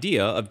 the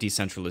idea of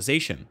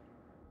decentralization.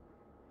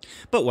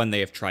 But when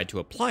they have tried to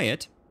apply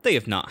it, they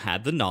have not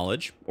had the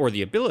knowledge or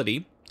the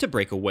ability to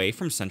break away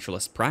from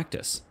centralist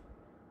practice.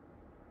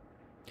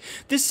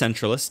 This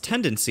centralist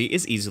tendency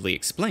is easily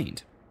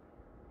explained.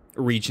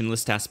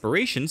 Regionalist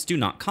aspirations do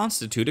not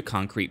constitute a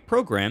concrete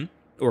program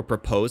or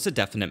propose a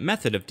definite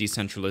method of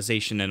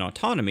decentralization and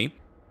autonomy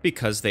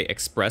because they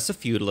express a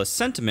feudalist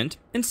sentiment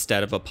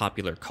instead of a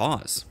popular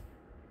cause.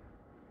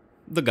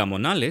 The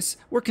Gamonales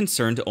were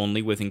concerned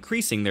only with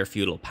increasing their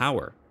feudal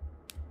power.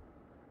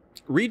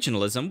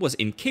 Regionalism was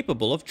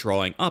incapable of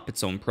drawing up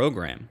its own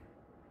program.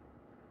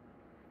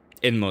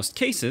 In most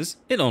cases,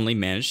 it only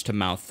managed to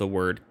mouth the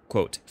word,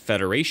 quote,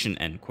 federation,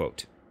 end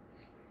quote.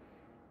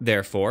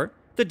 Therefore,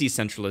 the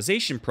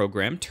decentralization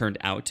program turned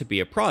out to be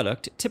a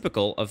product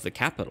typical of the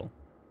capital.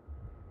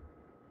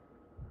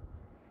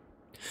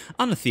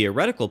 On a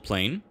theoretical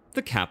plane,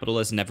 the capital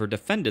has never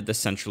defended the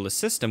centralist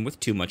system with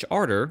too much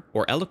ardor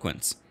or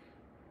eloquence.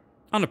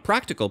 On a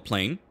practical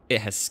plane,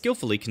 it has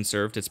skillfully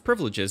conserved its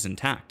privileges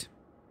intact.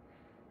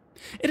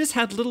 It has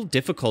had little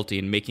difficulty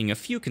in making a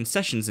few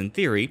concessions in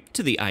theory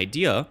to the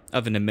idea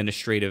of an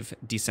administrative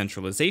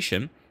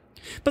decentralization,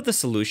 but the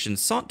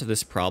solutions sought to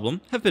this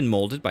problem have been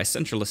molded by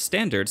centralist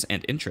standards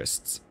and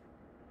interests.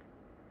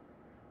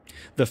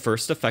 The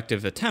first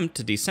effective attempt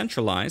to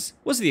decentralize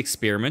was the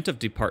experiment of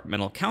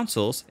departmental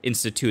councils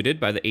instituted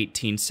by the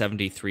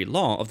 1873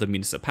 law of the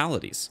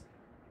municipalities.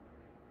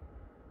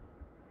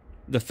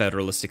 The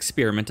Federalist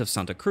experiment of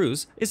Santa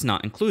Cruz is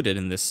not included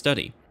in this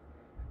study,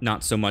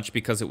 not so much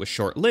because it was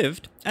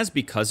short-lived, as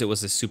because it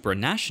was a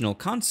supranational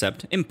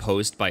concept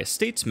imposed by a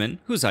statesman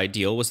whose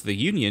ideal was the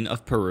union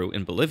of Peru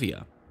and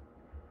Bolivia.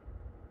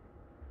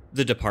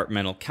 The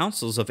departmental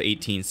councils of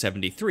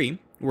 1873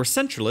 were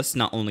centralist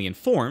not only in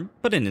form,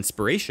 but in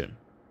inspiration.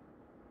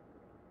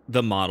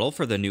 The model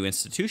for the new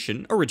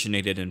institution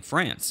originated in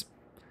France,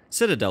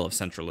 citadel of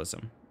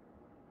centralism.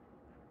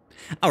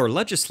 Our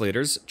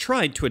legislators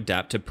tried to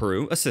adapt to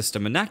Peru a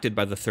system enacted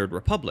by the Third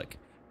Republic,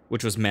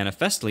 which was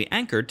manifestly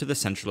anchored to the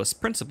centralist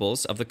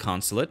principles of the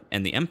consulate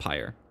and the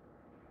empire.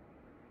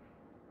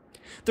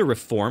 The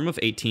reform of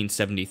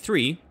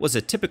 1873 was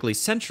a typically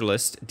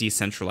centralist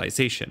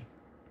decentralization.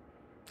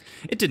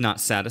 It did not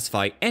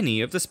satisfy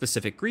any of the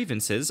specific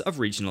grievances of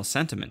regional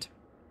sentiment.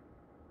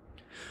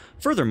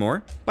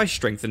 Furthermore, by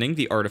strengthening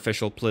the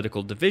artificial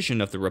political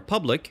division of the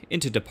Republic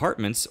into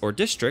departments or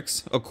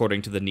districts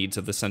according to the needs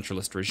of the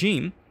centralist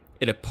regime,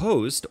 it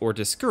opposed or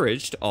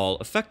discouraged all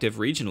effective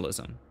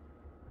regionalism.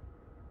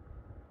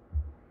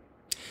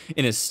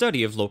 In his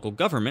study of local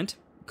government,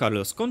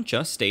 Carlos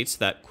Concha states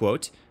that,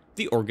 quote,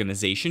 the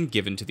organization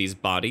given to these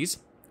bodies,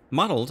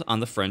 modeled on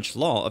the French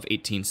law of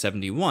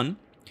 1871,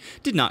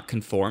 did not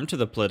conform to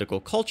the political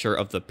culture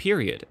of the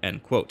period,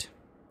 end quote.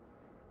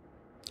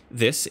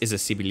 This is a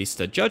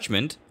civilista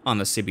judgment on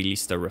a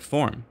civilista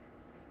reform.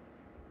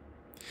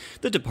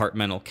 The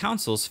departmental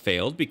councils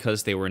failed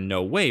because they were in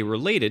no way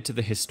related to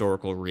the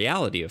historical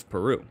reality of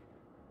Peru.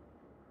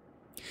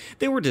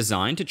 They were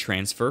designed to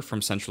transfer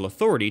from central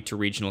authority to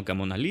regional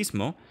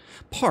gamonalismo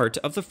part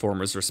of the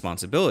former's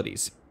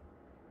responsibilities: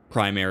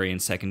 primary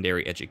and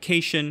secondary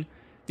education,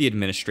 the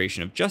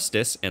administration of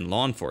justice, and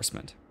law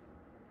enforcement.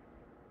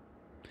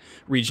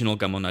 Regional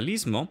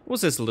gamonalismo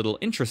was as little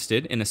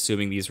interested in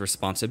assuming these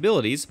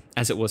responsibilities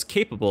as it was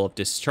capable of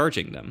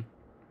discharging them.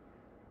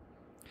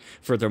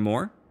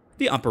 Furthermore,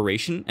 the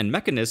operation and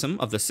mechanism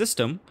of the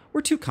system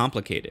were too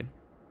complicated.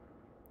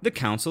 The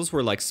councils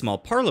were like small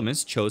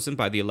parliaments chosen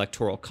by the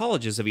electoral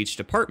colleges of each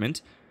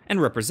department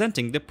and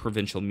representing the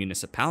provincial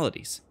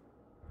municipalities.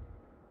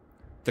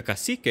 The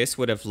caciques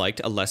would have liked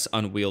a less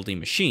unwieldy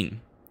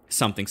machine,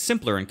 something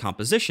simpler in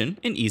composition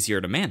and easier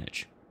to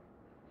manage.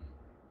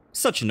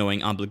 Such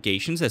annoying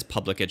obligations as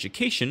public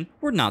education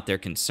were not their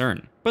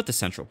concern, but the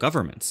central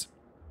government's.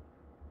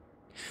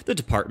 The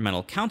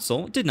departmental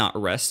council did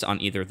not rest on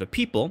either the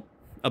people,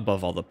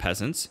 above all the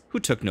peasants, who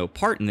took no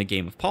part in the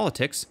game of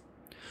politics,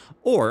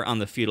 or on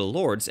the feudal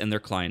lords and their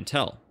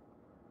clientele.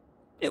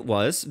 It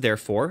was,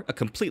 therefore, a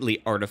completely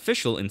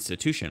artificial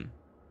institution.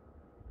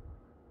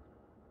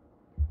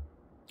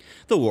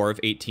 The War of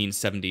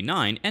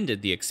 1879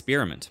 ended the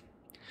experiment,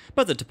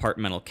 but the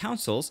departmental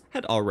councils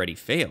had already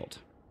failed.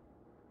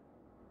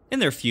 In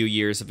their few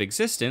years of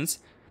existence,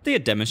 they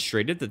had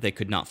demonstrated that they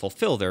could not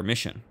fulfill their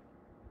mission.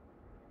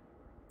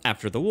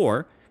 After the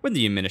war, when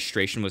the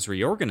administration was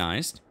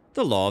reorganized,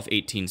 the law of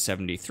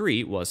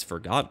 1873 was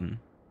forgotten.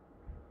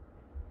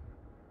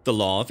 The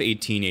law of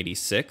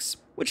 1886,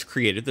 which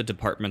created the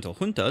departmental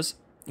juntas,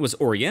 was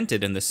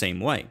oriented in the same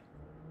way.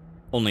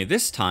 Only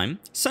this time,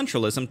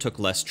 centralism took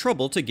less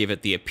trouble to give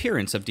it the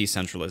appearance of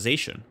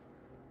decentralization.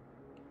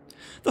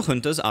 The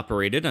juntas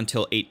operated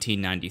until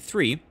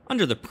 1893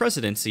 under the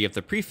presidency of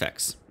the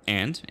prefects,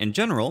 and, in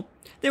general,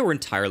 they were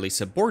entirely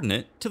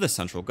subordinate to the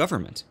central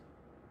government.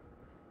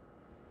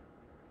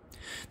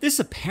 This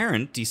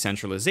apparent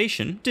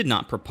decentralization did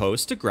not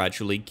propose to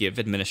gradually give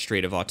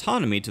administrative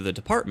autonomy to the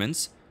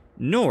departments,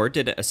 nor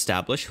did it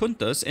establish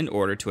juntas in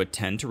order to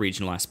attend to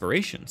regional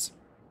aspirations.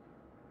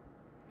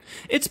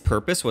 Its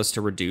purpose was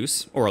to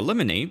reduce or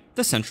eliminate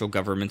the central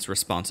government's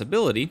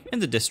responsibility in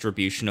the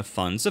distribution of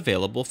funds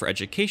available for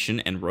education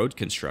and road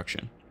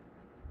construction.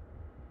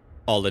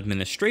 All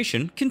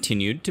administration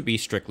continued to be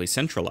strictly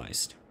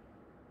centralized.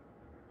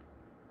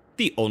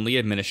 The only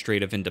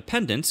administrative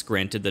independence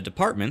granted the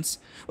departments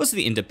was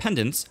the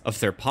independence of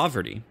their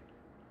poverty.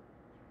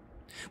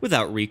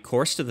 Without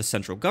recourse to the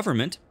central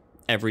government,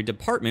 every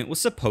department was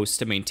supposed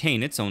to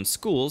maintain its own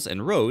schools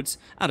and roads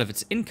out of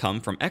its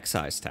income from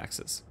excise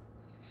taxes.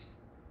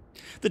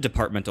 The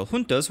departmental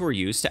juntas were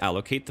used to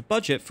allocate the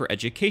budget for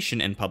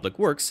education and public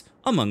works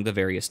among the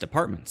various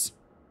departments.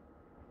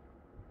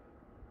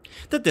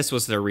 That this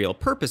was their real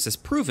purpose is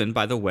proven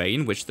by the way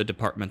in which the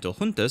departmental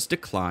juntas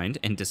declined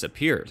and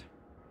disappeared.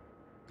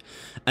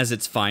 As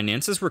its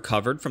finances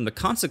recovered from the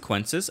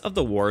consequences of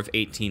the War of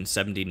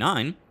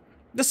 1879,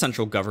 the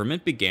central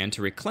government began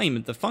to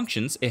reclaim the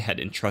functions it had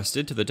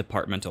entrusted to the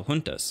departmental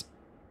juntas.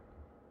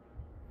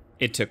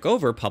 It took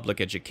over public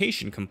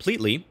education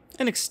completely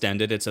and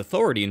extended its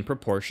authority in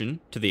proportion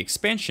to the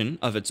expansion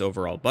of its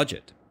overall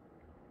budget.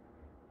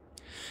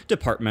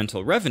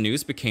 Departmental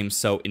revenues became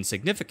so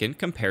insignificant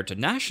compared to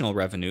national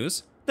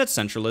revenues that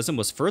centralism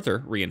was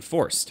further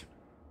reinforced.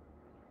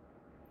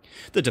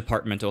 The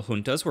departmental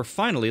juntas were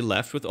finally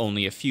left with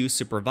only a few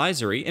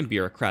supervisory and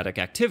bureaucratic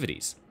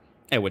activities,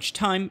 at which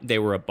time they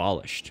were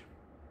abolished.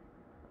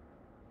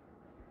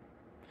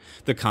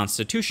 The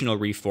constitutional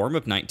reform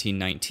of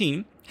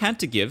 1919 had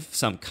to give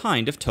some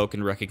kind of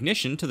token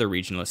recognition to the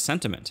regionalist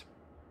sentiment.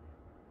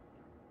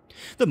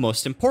 The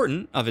most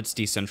important of its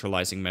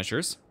decentralizing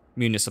measures,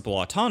 municipal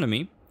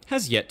autonomy,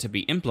 has yet to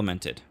be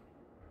implemented.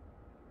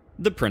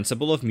 The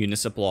principle of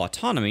municipal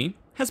autonomy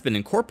has been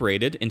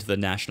incorporated into the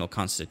national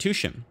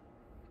constitution,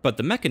 but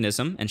the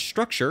mechanism and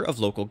structure of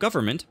local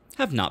government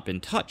have not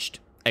been touched,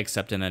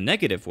 except in a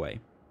negative way.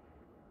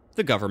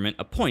 The government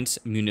appoints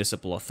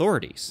municipal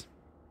authorities.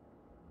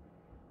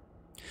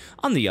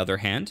 On the other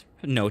hand,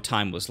 no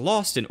time was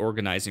lost in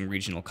organizing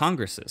regional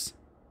congresses.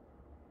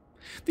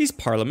 These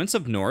parliaments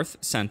of North,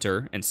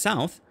 Center, and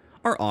South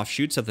are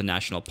offshoots of the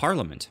national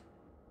parliament.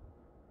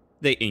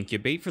 They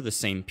incubate for the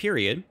same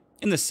period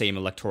in the same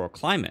electoral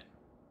climate.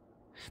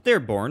 They are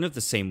born of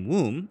the same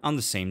womb on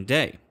the same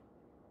day.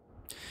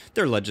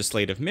 Their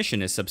legislative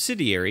mission is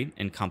subsidiary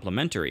and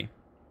complementary.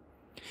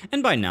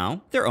 And by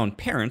now, their own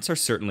parents are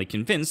certainly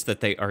convinced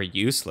that they are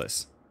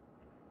useless.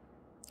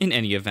 In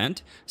any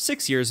event,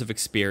 6 years of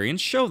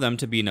experience show them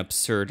to be an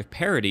absurd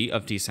parody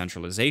of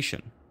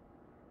decentralization.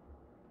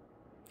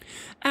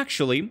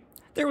 Actually,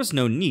 there was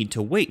no need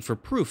to wait for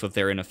proof of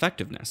their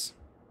ineffectiveness.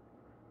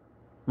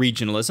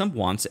 Regionalism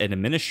wants an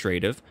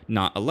administrative,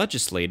 not a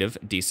legislative,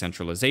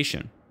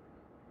 decentralization.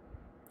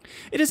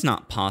 It is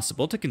not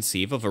possible to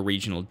conceive of a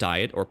regional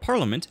diet or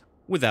parliament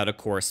without a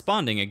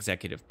corresponding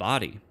executive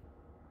body.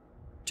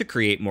 To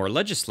create more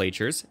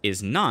legislatures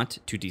is not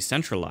to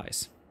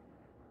decentralize.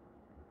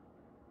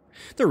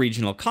 The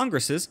regional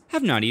congresses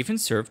have not even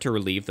served to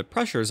relieve the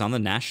pressures on the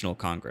national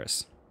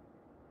congress.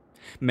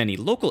 Many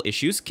local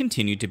issues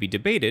continue to be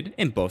debated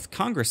in both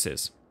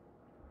congresses.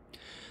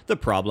 The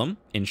problem,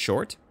 in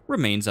short,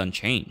 remains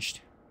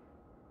unchanged.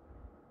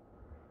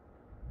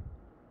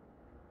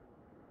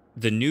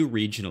 The new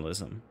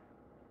regionalism.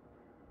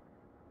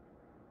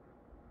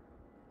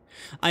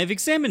 I have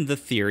examined the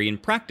theory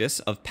and practice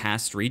of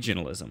past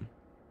regionalism.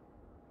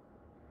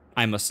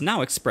 I must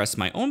now express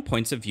my own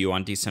points of view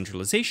on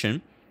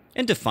decentralization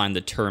and define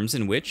the terms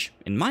in which,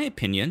 in my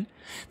opinion,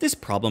 this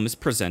problem is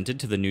presented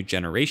to the new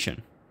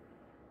generation.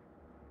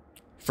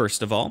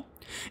 First of all,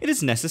 it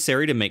is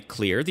necessary to make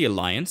clear the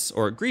alliance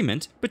or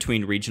agreement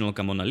between regional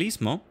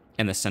comunalismo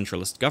and the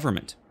centralist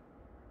government.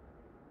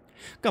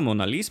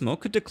 Comunalismo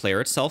could declare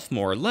itself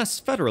more or less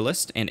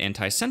federalist and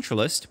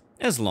anti-centralist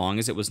as long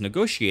as it was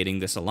negotiating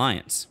this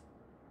alliance.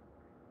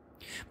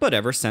 But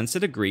ever since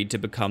it agreed to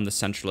become the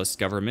centralist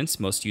government's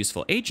most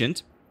useful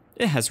agent,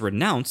 it has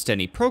renounced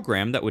any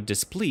program that would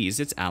displease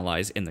its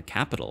allies in the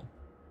capital.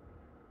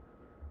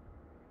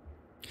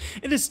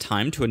 It is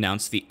time to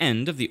announce the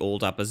end of the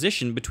old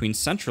opposition between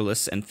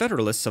centralists and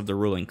federalists of the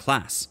ruling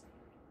class,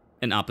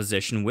 an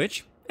opposition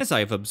which, as I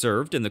have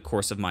observed in the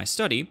course of my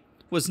study,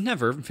 was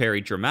never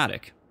very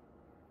dramatic.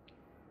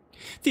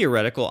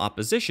 Theoretical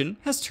opposition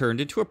has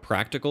turned into a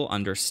practical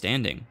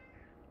understanding.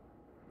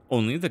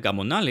 Only the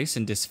comunales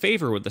in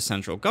disfavor with the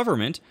central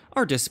government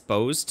are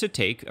disposed to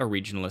take a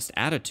regionalist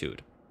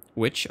attitude,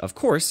 which, of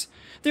course,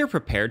 they are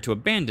prepared to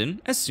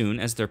abandon as soon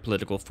as their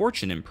political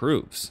fortune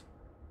improves.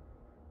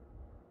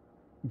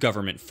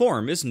 Government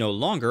form is no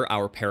longer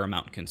our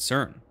paramount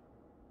concern.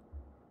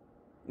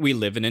 We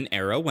live in an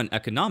era when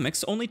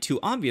economics only too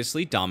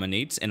obviously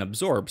dominates and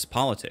absorbs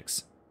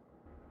politics.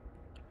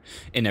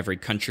 In every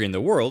country in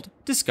the world,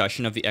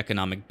 discussion of the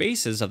economic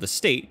basis of the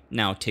state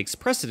now takes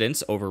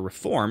precedence over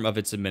reform of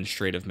its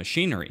administrative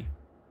machinery.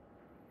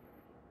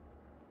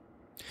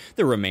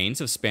 The remains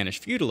of Spanish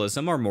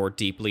feudalism are more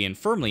deeply and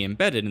firmly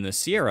embedded in the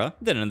Sierra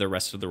than in the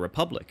rest of the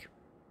Republic.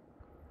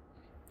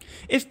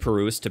 If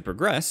Peru is to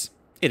progress,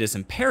 it is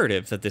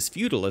imperative that this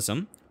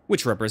feudalism,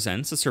 which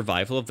represents the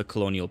survival of the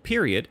colonial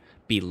period,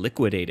 be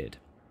liquidated.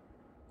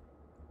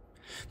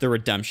 The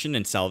redemption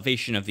and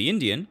salvation of the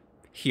Indian,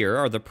 here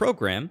are the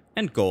program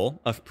and goal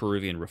of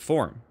Peruvian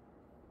reform.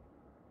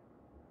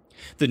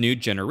 The new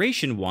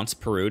generation wants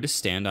Peru to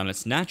stand on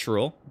its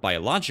natural,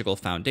 biological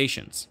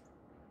foundations.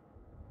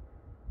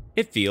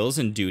 It feels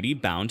in duty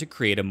bound to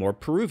create a more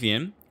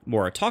Peruvian,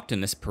 more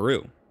autochthonous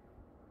Peru.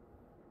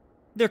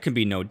 There can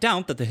be no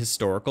doubt that the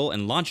historical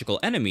and logical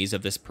enemies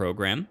of this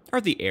program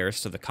are the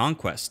heirs to the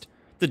conquest,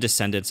 the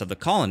descendants of the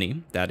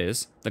colony, that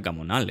is, the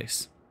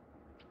Gamonales.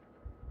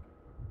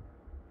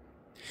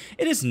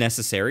 It is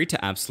necessary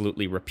to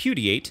absolutely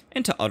repudiate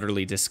and to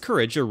utterly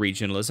discourage a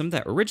regionalism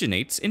that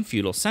originates in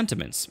feudal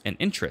sentiments and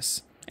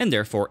interests, and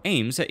therefore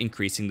aims at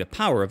increasing the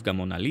power of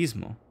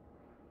Gamonalismo.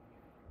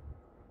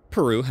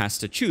 Peru has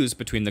to choose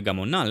between the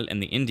Gamonal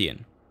and the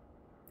Indian.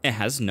 It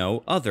has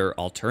no other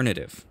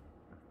alternative.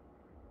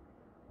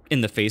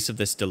 In the face of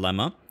this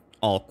dilemma,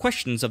 all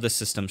questions of the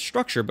system's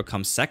structure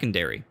become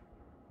secondary.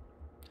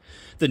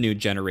 The new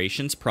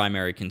generation's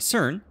primary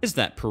concern is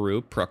that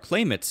Peru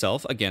proclaim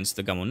itself against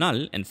the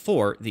Gamonal and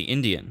for the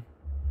Indian.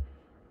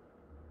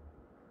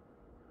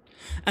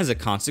 As a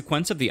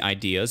consequence of the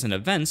ideas and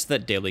events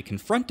that daily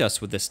confront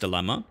us with this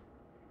dilemma,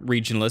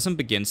 regionalism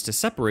begins to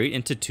separate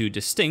into two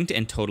distinct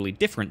and totally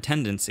different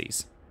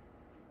tendencies.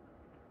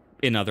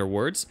 In other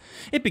words,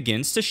 it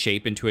begins to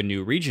shape into a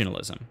new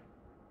regionalism.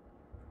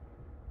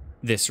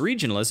 This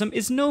regionalism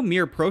is no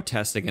mere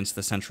protest against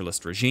the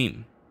centralist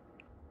regime.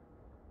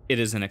 It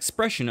is an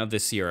expression of the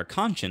Sierra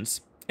conscience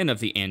and of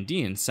the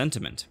Andean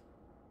sentiment.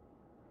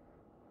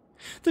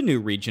 The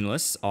new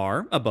regionalists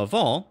are, above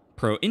all,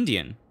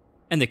 pro-Indian,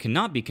 and they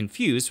cannot be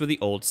confused with the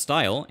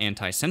old-style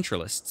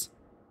anti-centralists.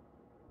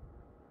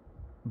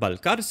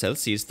 Valcárcel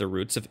sees the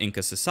roots of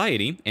Inca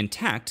society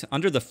intact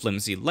under the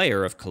flimsy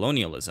layer of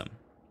colonialism.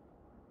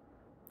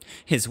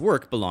 His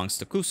work belongs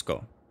to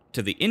Cusco,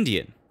 to the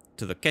Indian,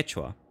 to the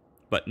Quechua,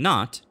 but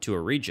not to a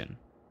region.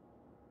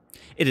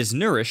 It is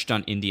nourished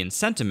on Indian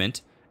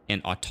sentiment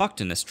and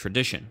autochthonous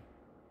tradition.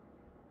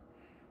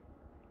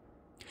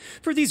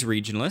 For these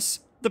regionalists,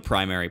 the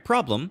primary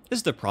problem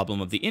is the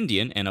problem of the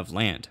Indian and of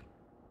land.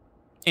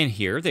 And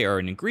here they are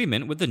in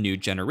agreement with the new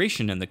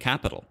generation in the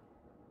capital.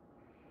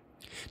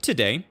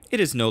 Today, it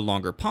is no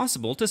longer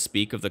possible to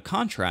speak of the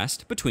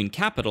contrast between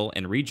capital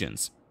and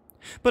regions,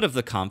 but of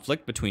the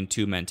conflict between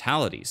two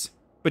mentalities,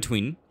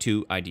 between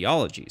two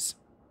ideologies.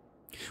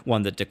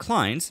 One that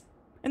declines,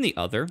 and the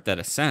other that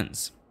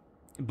ascends,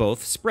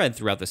 both spread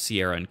throughout the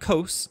Sierra and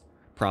coasts,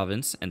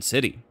 province, and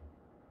city.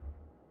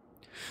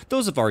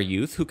 Those of our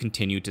youth who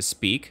continue to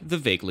speak the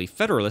vaguely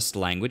federalist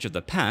language of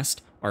the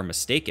past are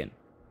mistaken.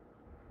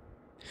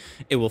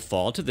 It will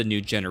fall to the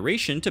new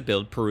generation to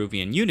build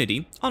Peruvian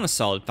unity on a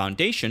solid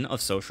foundation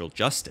of social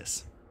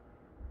justice.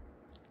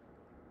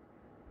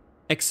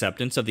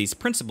 Acceptance of these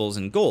principles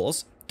and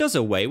goals does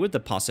away with the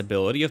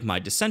possibility of my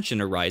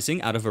dissension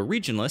arising out of a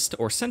regionalist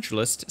or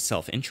centralist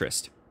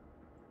self-interest.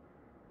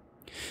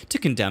 To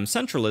condemn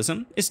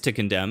centralism is to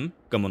condemn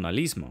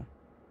Gamonalismo,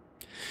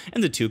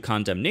 and the two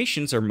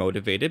condemnations are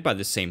motivated by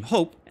the same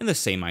hope and the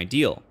same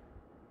ideal.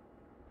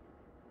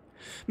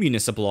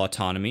 Municipal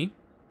autonomy,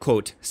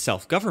 quote,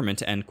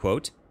 self-government, end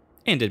quote,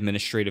 and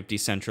administrative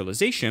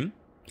decentralization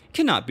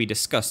cannot be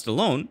discussed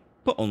alone,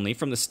 but only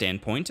from the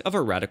standpoint of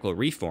a radical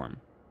reform.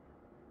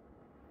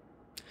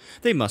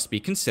 They must be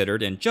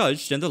considered and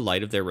judged in the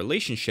light of their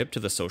relationship to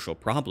the social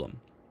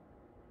problem.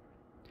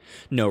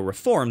 No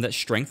reform that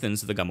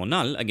strengthens the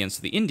Gamonal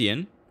against the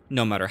Indian,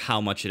 no matter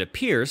how much it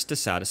appears to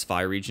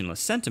satisfy regionalist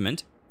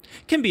sentiment,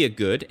 can be a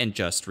good and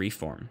just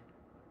reform.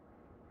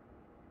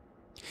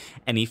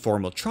 Any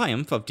formal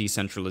triumph of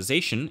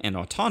decentralization and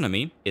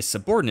autonomy is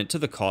subordinate to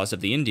the cause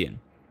of the Indian,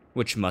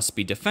 which must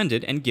be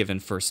defended and given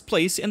first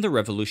place in the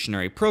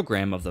revolutionary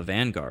program of the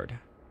vanguard.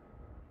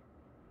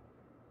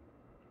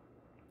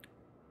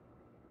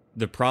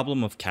 The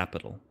problem of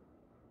capital.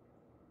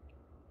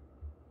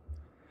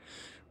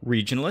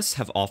 Regionalists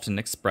have often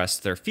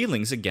expressed their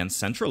feelings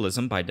against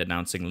centralism by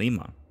denouncing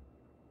Lima.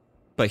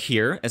 But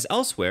here, as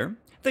elsewhere,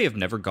 they have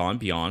never gone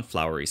beyond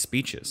flowery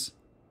speeches.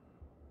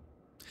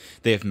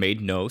 They have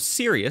made no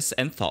serious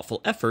and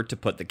thoughtful effort to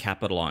put the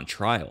capital on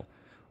trial,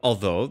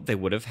 although they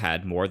would have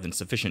had more than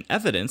sufficient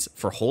evidence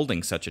for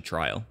holding such a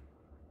trial.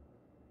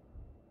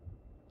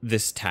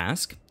 This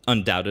task,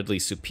 undoubtedly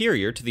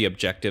superior to the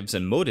objectives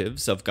and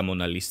motives of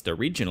Gamonalista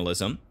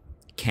regionalism,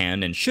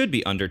 can and should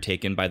be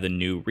undertaken by the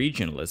new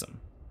regionalism.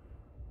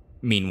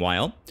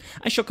 Meanwhile,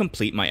 I shall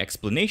complete my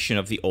explanation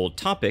of the old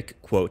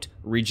topic, quote,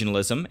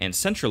 regionalism and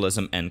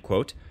centralism, end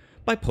quote,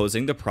 by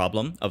posing the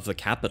problem of the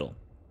capital.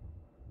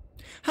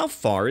 How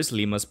far is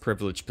Lima's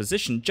privileged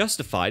position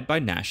justified by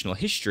national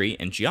history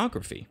and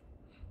geography?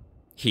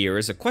 Here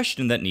is a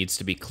question that needs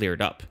to be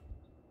cleared up.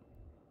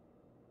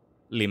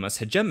 Lima's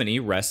hegemony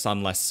rests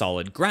on less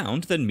solid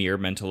ground than mere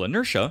mental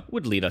inertia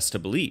would lead us to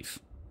believe.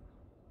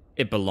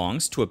 It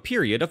belongs to a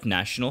period of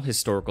national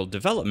historical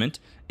development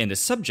and is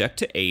subject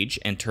to age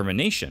and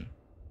termination.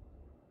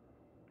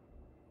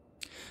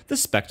 The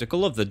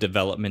spectacle of the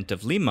development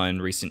of Lima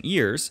in recent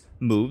years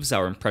moves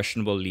our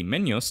impressionable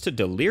limeños to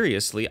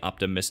deliriously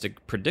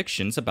optimistic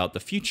predictions about the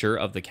future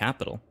of the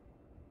capital.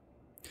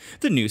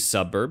 The new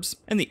suburbs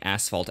and the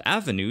asphalt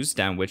avenues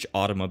down which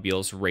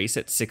automobiles race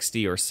at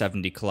 60 or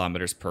 70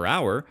 kilometers per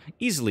hour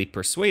easily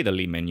persuade a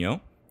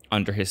Limeño,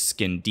 under his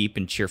skin-deep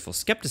and cheerful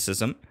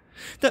skepticism,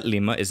 that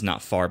Lima is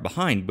not far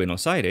behind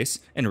Buenos Aires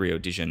and Rio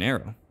de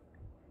Janeiro.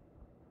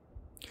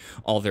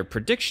 All their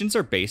predictions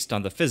are based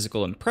on the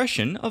physical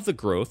impression of the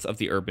growth of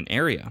the urban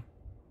area.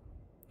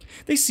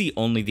 They see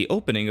only the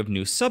opening of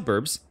new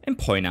suburbs and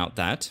point out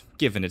that,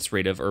 given its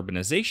rate of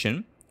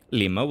urbanization,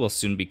 Lima will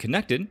soon be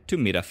connected to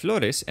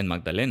Miraflores and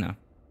Magdalena.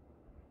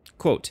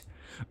 Quote,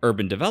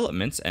 urban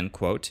developments, end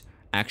quote,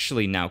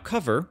 actually now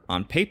cover,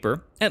 on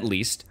paper, at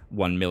least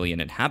 1 million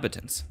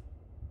inhabitants.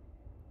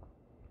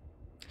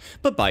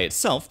 But by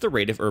itself, the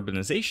rate of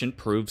urbanization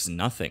proves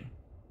nothing.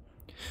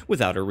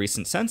 Without a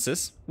recent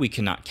census, we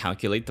cannot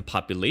calculate the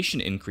population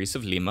increase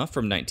of Lima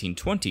from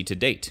 1920 to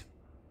date.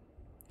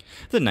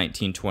 The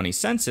 1920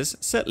 census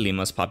set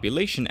Lima's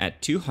population at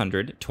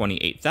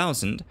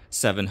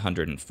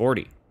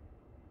 228,740.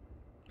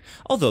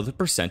 Although the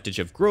percentage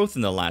of growth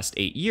in the last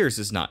 8 years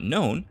is not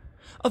known,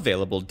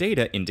 available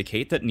data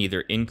indicate that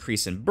neither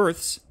increase in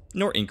births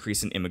nor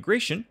increase in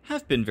immigration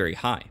have been very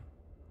high.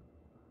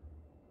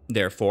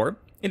 Therefore,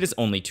 it is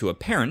only too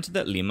apparent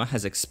that Lima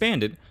has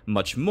expanded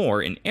much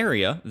more in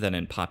area than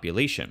in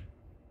population.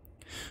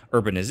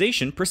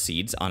 Urbanization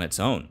proceeds on its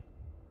own.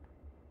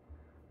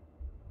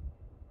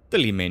 The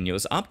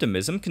Limeño's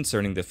optimism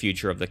concerning the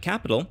future of the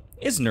capital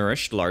is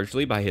nourished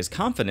largely by his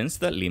confidence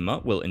that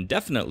Lima will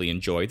indefinitely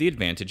enjoy the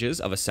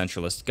advantages of a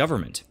centralist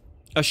government,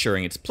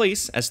 assuring its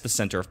place as the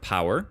center of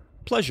power,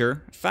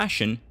 pleasure,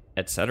 fashion,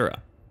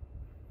 etc.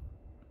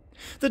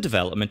 The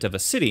development of a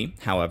city,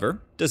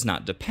 however, does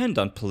not depend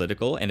on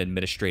political and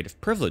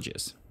administrative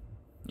privileges.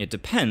 It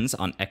depends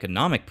on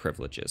economic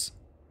privileges.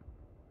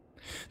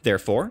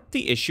 Therefore,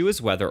 the issue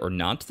is whether or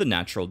not the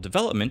natural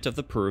development of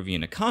the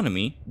Peruvian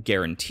economy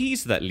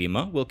guarantees that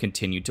Lima will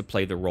continue to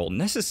play the role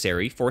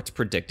necessary for its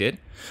predicted,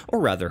 or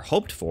rather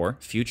hoped for,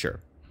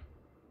 future.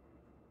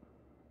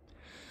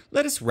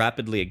 Let us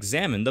rapidly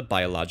examine the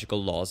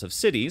biological laws of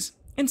cities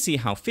and see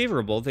how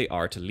favorable they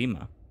are to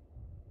Lima.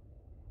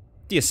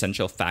 The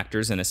essential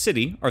factors in a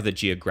city are the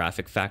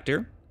geographic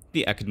factor,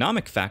 the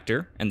economic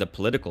factor, and the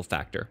political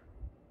factor.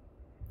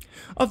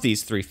 Of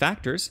these three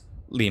factors,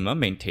 Lima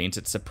maintains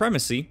its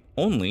supremacy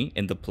only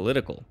in the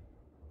political.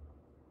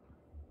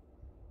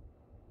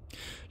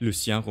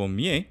 Lucien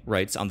Romier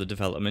writes on the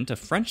development of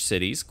French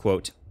cities,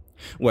 quote,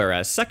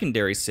 whereas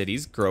secondary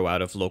cities grow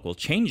out of local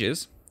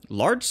changes,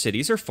 large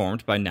cities are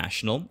formed by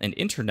national and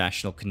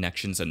international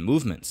connections and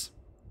movements.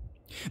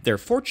 Their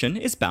fortune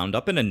is bound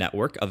up in a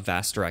network of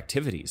vaster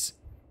activities,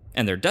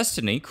 and their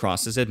destiny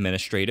crosses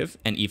administrative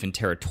and even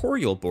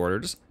territorial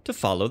borders to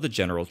follow the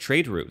general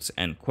trade routes,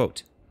 end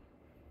quote.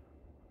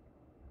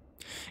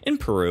 In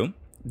Peru,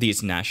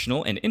 these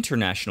national and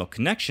international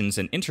connections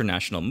and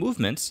international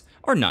movements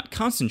are not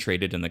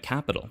concentrated in the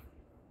capital.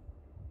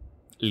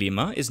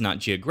 Lima is not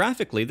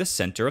geographically the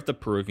center of the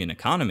Peruvian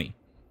economy.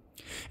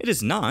 It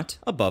is not,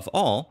 above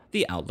all,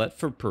 the outlet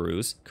for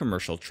Peru's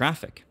commercial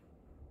traffic.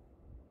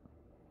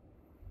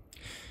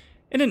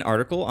 In an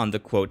article on the,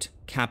 quote,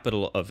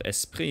 capital of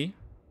esprit,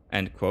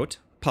 end quote,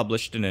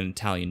 published in an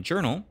Italian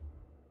journal,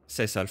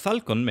 César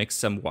Falcón makes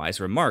some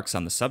wise remarks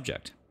on the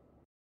subject.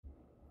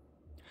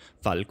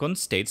 Falcón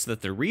states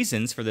that the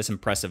reasons for this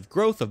impressive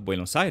growth of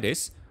Buenos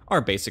Aires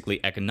are basically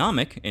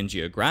economic and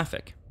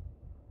geographic.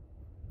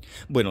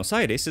 Buenos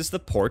Aires is the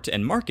port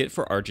and market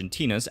for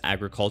Argentina's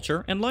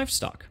agriculture and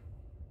livestock.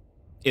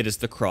 It is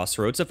the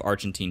crossroads of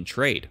Argentine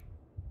trade.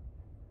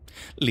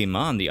 Lima,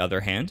 on the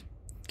other hand,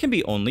 can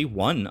be only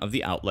one of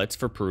the outlets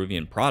for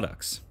Peruvian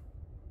products.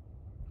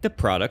 The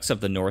products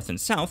of the north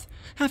and south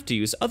have to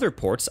use other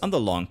ports on the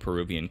long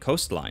Peruvian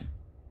coastline.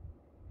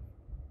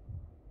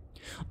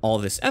 All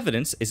this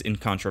evidence is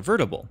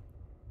incontrovertible.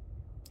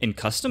 In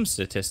customs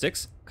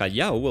statistics,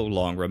 Callao will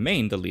long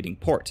remain the leading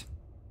port.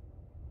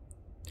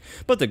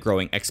 But the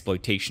growing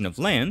exploitation of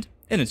land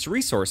and its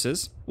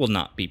resources will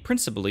not be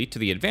principally to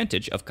the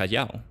advantage of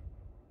Callao.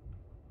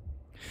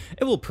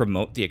 It will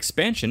promote the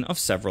expansion of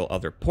several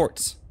other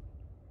ports.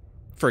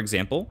 For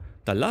example,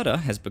 Talara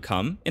has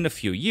become, in a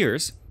few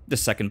years, the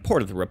second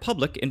port of the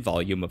Republic in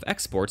volume of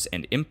exports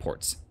and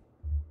imports.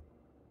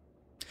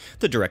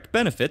 The direct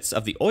benefits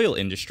of the oil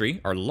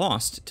industry are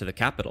lost to the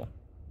capital.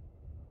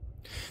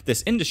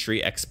 This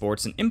industry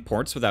exports and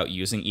imports without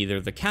using either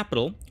the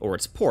capital or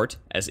its port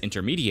as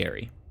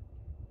intermediary.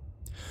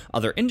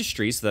 Other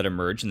industries that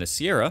emerge in the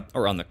Sierra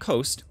or on the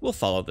coast will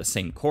follow the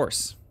same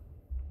course.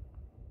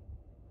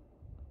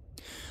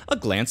 A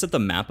glance at the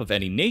map of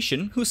any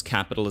nation whose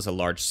capital is a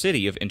large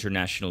city of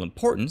international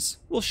importance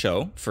will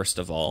show, first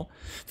of all,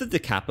 that the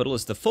capital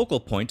is the focal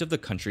point of the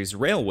country's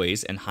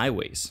railways and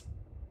highways.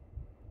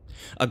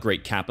 A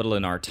great capital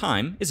in our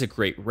time is a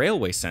great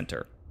railway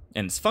center,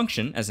 and its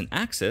function as an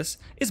axis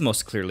is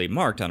most clearly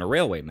marked on a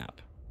railway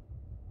map.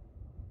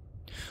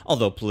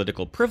 Although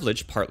political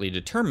privilege partly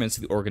determines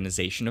the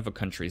organization of a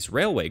country's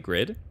railway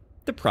grid,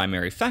 the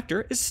primary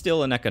factor is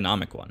still an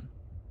economic one.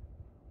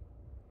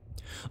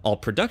 All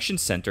production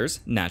centers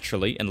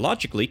naturally and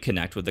logically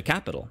connect with the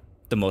capital,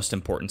 the most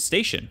important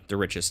station, the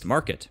richest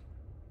market.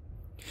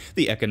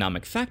 The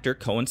economic factor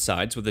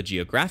coincides with the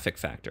geographic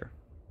factor.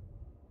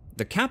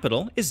 The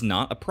capital is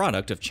not a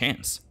product of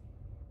chance.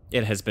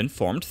 It has been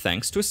formed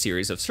thanks to a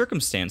series of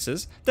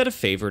circumstances that have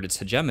favored its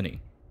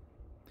hegemony.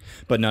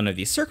 But none of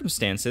these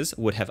circumstances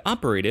would have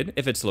operated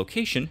if its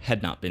location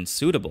had not been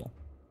suitable.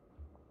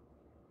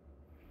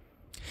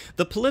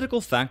 The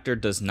political factor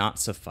does not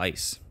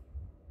suffice.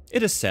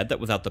 It is said that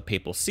without the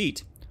papal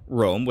seat,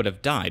 Rome would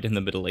have died in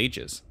the Middle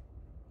Ages.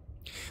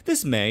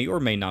 This may or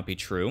may not be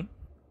true.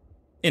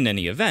 In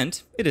any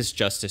event, it is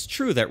just as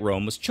true that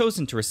Rome was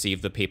chosen to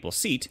receive the papal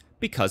seat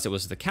because it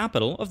was the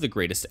capital of the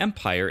greatest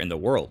empire in the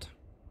world.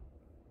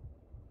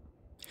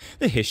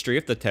 The history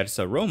of the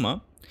Terza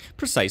Roma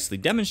precisely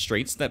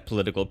demonstrates that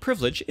political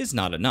privilege is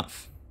not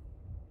enough.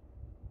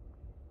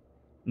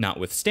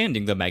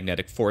 Notwithstanding the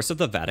magnetic force of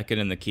the Vatican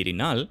and the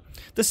Quirinal,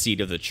 the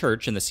seat of the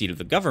church and the seat of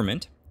the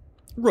government,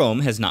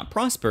 Rome has not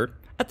prospered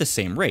at the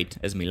same rate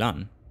as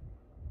Milan.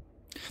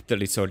 The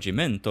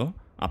Risorgimento,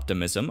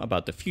 optimism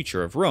about the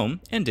future of Rome,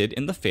 ended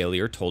in the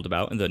failure told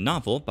about in the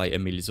novel by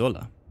Émile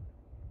Zola.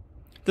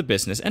 The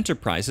business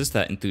enterprises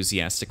that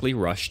enthusiastically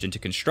rushed into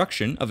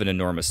construction of an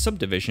enormous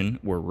subdivision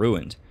were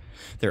ruined.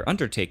 Their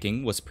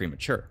undertaking was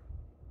premature.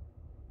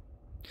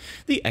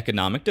 The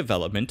economic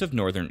development of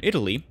northern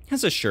Italy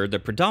has assured the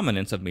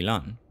predominance of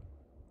Milan,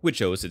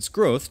 which owes its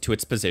growth to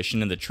its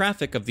position in the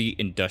traffic of the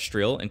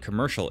industrial and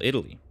commercial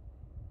Italy.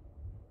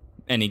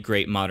 Any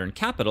great modern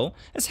capital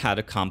has had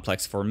a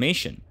complex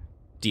formation,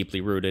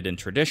 deeply rooted in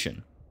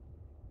tradition.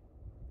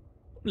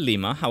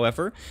 Lima,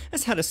 however,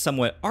 has had a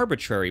somewhat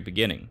arbitrary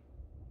beginning.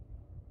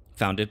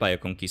 Founded by a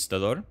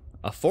conquistador,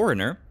 a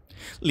foreigner,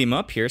 Lima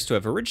appears to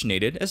have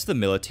originated as the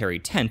military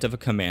tent of a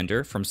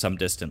commander from some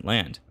distant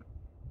land.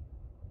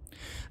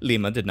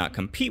 Lima did not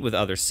compete with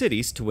other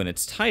cities to win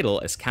its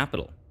title as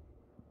capital.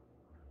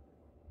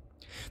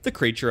 The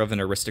creature of an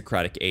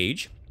aristocratic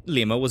age,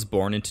 Lima was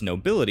born into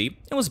nobility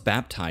and was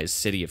baptized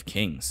City of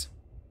Kings.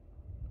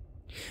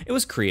 It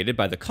was created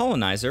by the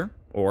colonizer,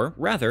 or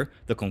rather,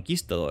 the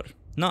conquistador,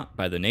 not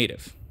by the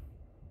native.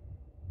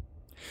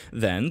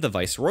 Then, the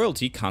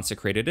viceroyalty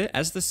consecrated it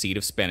as the seat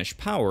of Spanish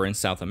power in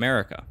South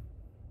America.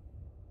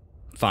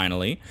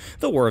 Finally,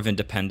 the War of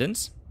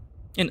Independence,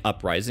 an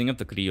uprising of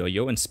the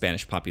Criollo and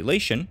Spanish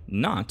population,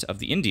 not of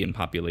the Indian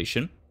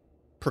population,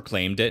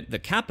 proclaimed it the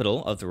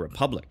capital of the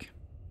Republic.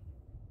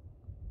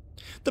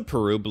 The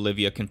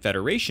Peru-Bolivia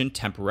Confederation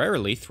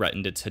temporarily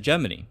threatened its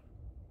hegemony.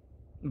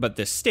 But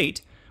this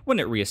state, when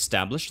it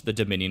re-established the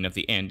dominion of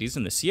the Andes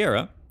and the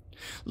Sierra,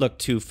 looked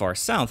too far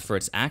south for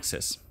its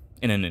axis,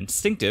 in an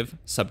instinctive,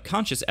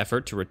 subconscious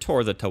effort to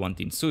restore the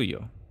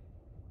Tawantinsuyo.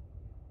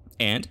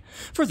 And,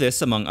 for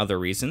this among other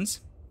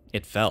reasons,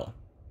 it fell.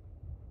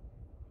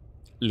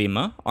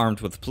 Lima,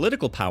 armed with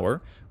political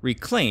power,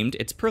 reclaimed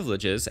its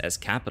privileges as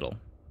capital.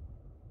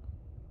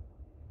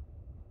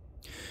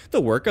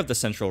 The work of the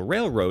Central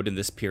Railroad in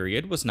this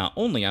period was not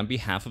only on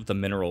behalf of the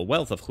mineral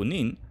wealth of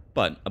Junín,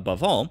 but,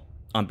 above all,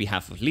 on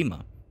behalf of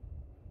Lima.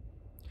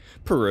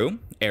 Peru,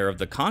 heir of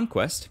the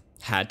conquest,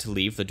 had to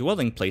leave the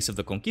dwelling place of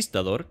the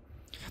conquistador,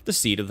 the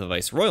seat of the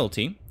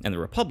viceroyalty, and the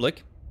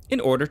republic, in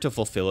order to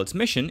fulfill its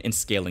mission in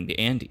scaling the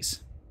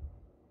Andes.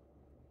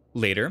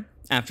 Later,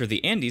 after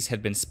the Andes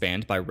had been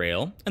spanned by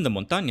rail and the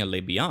montaña lay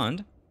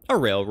beyond, a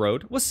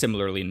railroad was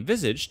similarly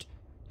envisaged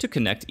to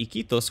connect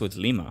Iquitos with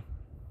Lima.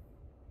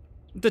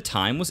 The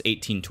time was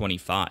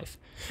 1825,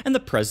 and the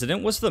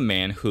president was the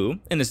man who,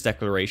 in his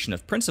Declaration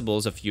of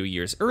Principles a few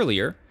years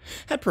earlier,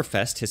 had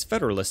professed his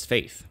federalist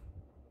faith.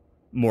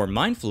 More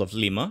mindful of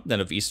Lima than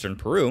of eastern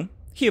Peru,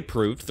 he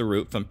approved the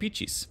route from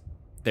Pichis,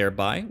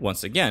 thereby,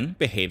 once again,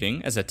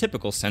 behaving as a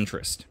typical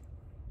centrist.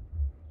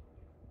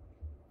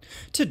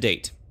 To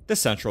date, the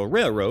Central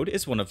Railroad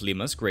is one of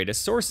Lima's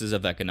greatest sources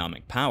of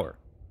economic power.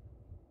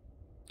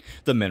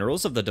 The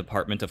minerals of the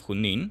department of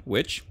Junín,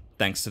 which,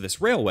 thanks to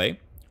this railway,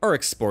 are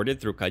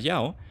exported through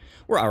Callao,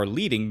 were our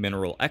leading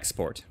mineral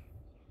export.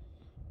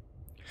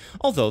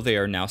 Although they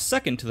are now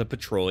second to the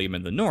petroleum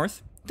in the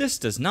north, this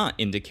does not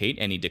indicate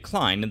any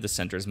decline in the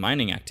center's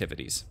mining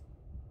activities.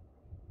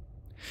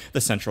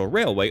 The Central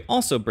Railway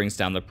also brings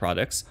down the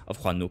products of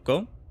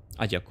Huánuco,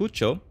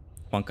 Ayacucho,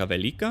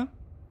 Huancavelica,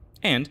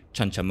 and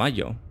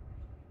Chanchamayo.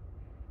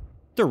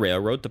 The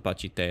railroad to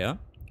Pachitea,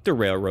 the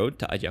railroad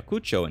to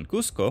Ayacucho and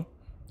Cusco,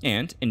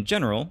 and, in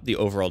general, the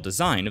overall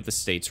design of the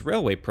state's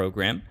railway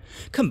program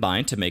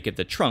combine to make it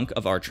the trunk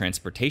of our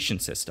transportation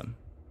system.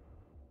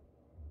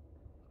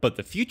 But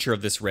the future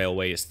of this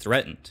railway is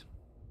threatened.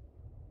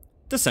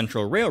 The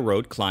Central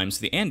Railroad climbs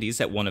the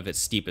Andes at one of its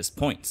steepest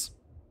points.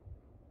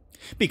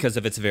 Because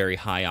of its very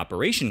high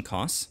operation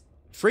costs,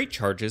 freight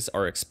charges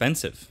are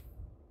expensive.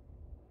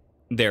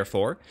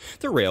 Therefore,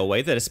 the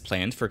railway that is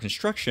planned for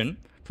construction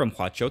from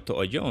Huacho to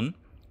Ollón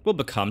will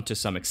become to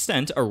some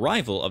extent a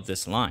rival of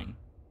this line.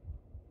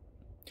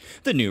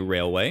 The new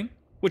railway,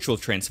 which will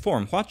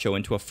transform Huacho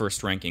into a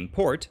first-ranking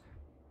port,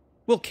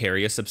 will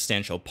carry a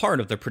substantial part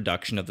of the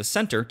production of the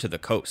center to the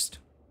coast.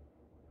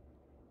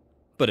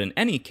 but in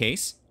any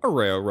case, a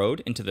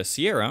railroad into the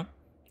Sierra,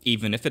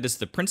 even if it is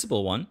the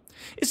principal one,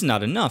 is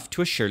not enough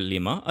to assure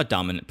Lima a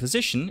dominant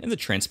position in the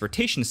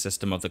transportation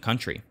system of the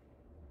country.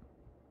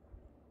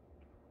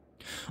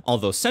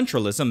 Although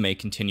centralism may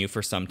continue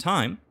for some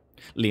time,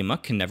 Lima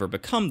can never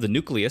become the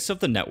nucleus of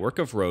the network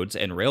of roads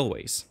and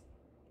railways.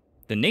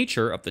 The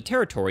nature of the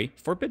territory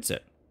forbids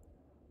it.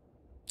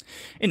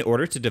 In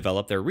order to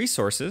develop their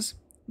resources,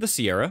 the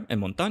Sierra and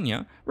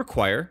Montaña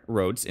require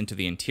roads into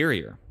the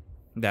interior.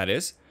 That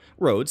is,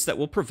 roads that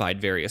will provide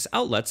various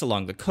outlets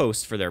along the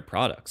coast for their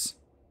products.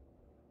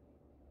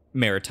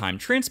 Maritime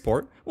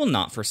transport will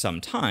not for some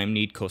time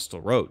need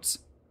coastal roads.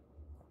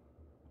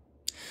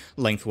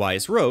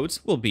 Lengthwise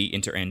roads will be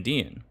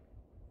interandean.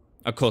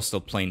 A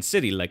coastal plain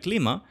city like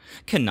Lima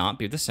cannot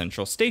be the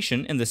central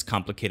station in this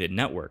complicated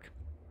network,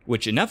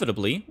 which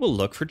inevitably will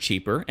look for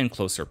cheaper and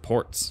closer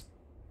ports.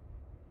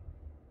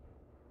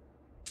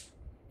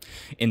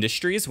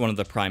 Industry is one of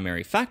the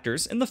primary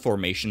factors in the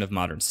formation of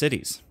modern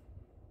cities.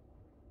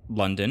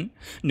 London,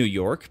 New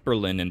York,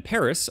 Berlin, and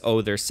Paris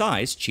owe their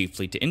size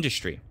chiefly to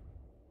industry.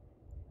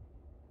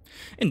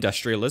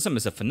 Industrialism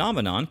is a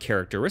phenomenon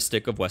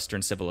characteristic of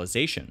Western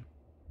civilization.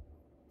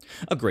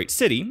 A great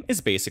city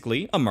is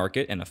basically a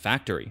market and a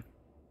factory.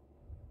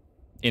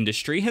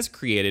 Industry has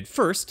created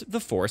first the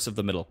force of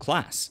the middle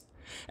class,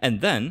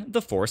 and then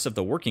the force of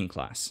the working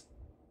class.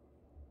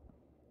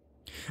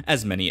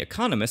 As many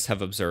economists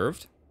have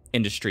observed,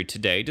 industry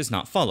today does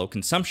not follow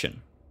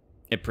consumption.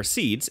 It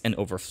precedes and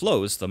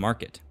overflows the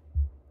market.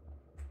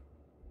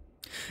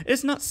 It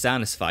is not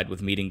satisfied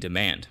with meeting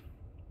demand.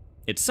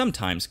 It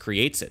sometimes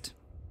creates it.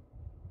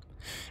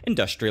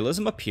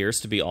 Industrialism appears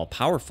to be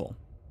all-powerful,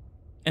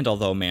 and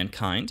although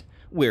mankind,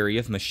 weary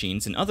of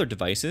machines and other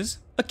devices,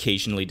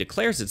 occasionally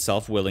declares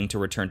itself willing to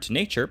return to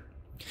nature,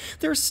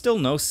 there is still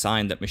no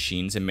sign that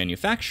machines and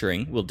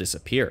manufacturing will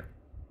disappear.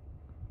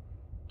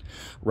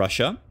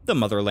 Russia, the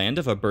motherland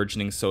of a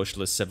burgeoning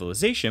socialist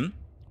civilization,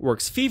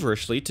 works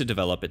feverishly to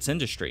develop its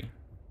industry.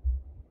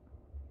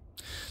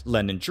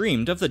 Lenin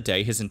dreamed of the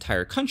day his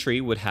entire country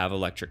would have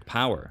electric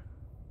power.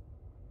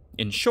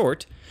 In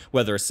short,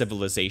 whether a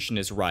civilization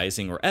is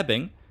rising or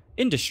ebbing,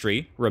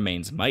 industry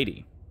remains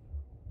mighty.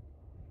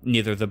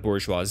 Neither the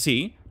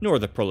bourgeoisie nor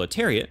the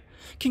proletariat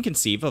can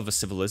conceive of a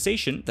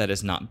civilization that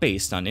is not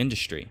based on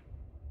industry.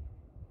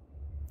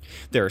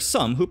 There are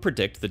some who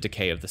predict the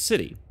decay of the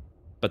city,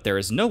 but there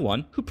is no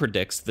one who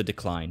predicts the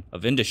decline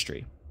of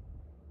industry.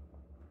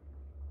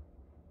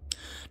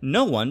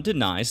 No one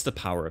denies the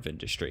power of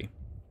industry.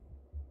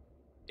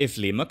 If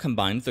Lima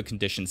combined the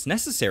conditions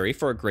necessary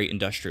for a great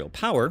industrial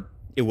power,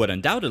 it would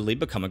undoubtedly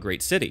become a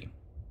great city.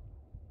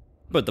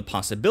 But the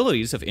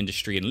possibilities of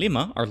industry in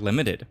Lima are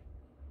limited.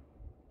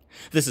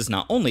 This is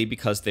not only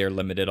because they are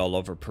limited all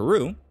over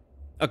Peru,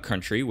 a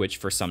country which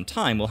for some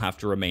time will have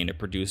to remain a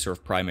producer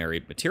of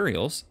primary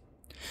materials,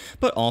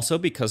 but also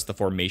because the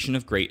formation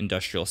of great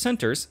industrial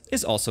centers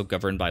is also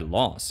governed by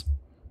laws,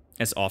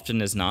 as often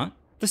as not,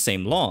 the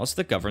same laws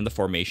that govern the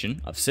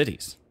formation of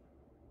cities.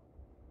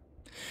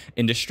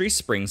 Industry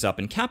springs up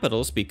in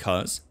capitals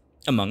because,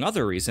 among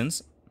other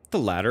reasons, the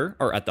latter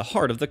are at the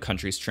heart of the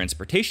country's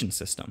transportation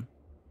system.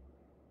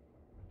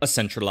 A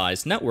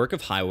centralized network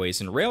of highways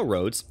and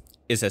railroads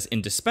is as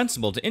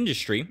indispensable to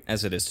industry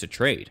as it is to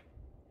trade.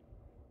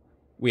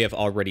 We have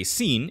already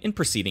seen in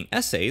preceding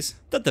essays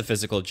that the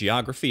physical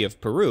geography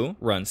of Peru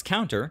runs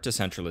counter to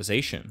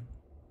centralization.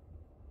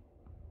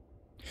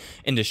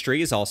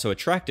 Industry is also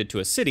attracted to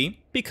a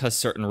city because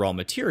certain raw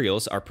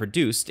materials are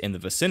produced in the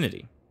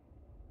vicinity.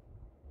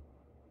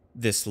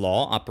 This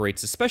law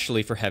operates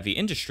especially for heavy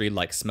industry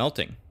like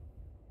smelting.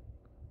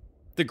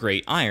 The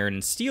great iron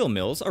and steel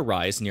mills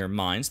arise near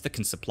mines that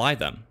can supply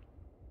them.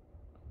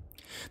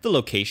 The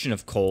location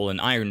of coal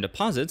and iron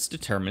deposits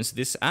determines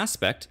this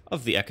aspect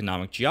of the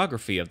economic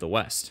geography of the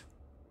West.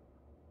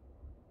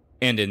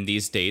 And in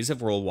these days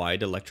of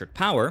worldwide electric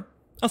power,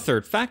 a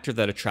third factor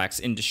that attracts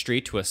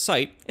industry to a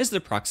site is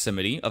the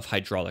proximity of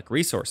hydraulic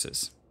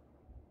resources.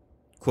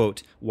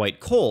 Quote, white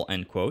coal,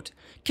 end quote,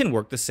 can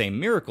work the same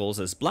miracles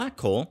as black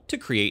coal to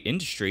create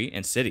industry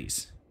and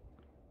cities.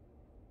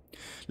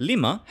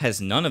 Lima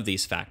has none of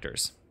these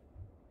factors.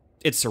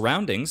 Its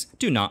surroundings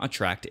do not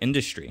attract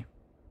industry.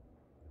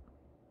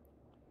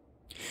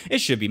 It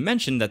should be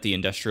mentioned that the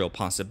industrial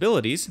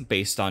possibilities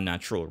based on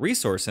natural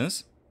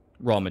resources,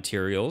 raw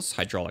materials,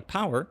 hydraulic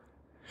power,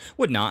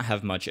 would not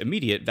have much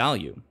immediate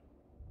value.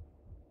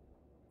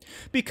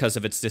 Because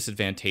of its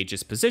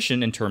disadvantageous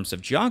position in terms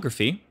of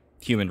geography,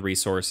 human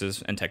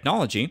resources, and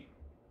technology,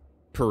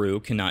 Peru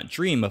cannot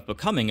dream of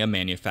becoming a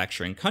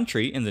manufacturing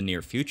country in the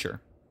near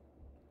future.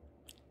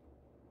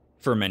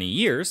 For many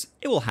years,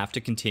 it will have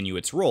to continue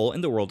its role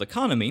in the world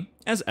economy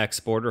as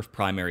exporter of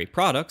primary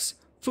products,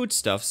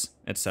 foodstuffs,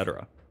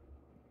 etc.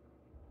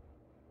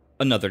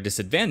 Another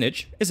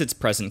disadvantage is its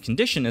present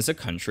condition as a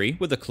country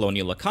with a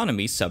colonial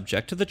economy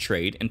subject to the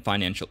trade and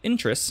financial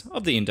interests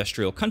of the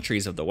industrial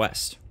countries of the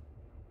West.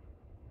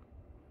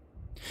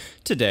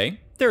 Today,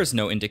 there is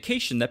no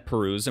indication that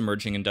Peru's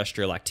emerging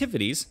industrial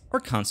activities are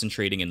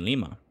concentrating in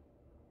Lima.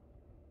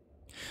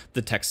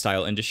 The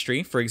textile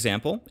industry, for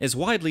example, is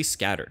widely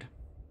scattered.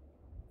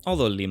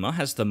 Although Lima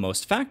has the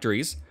most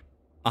factories,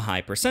 a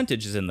high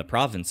percentage is in the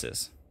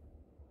provinces.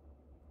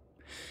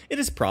 It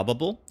is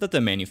probable that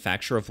the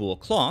manufacture of wool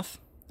cloth,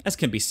 as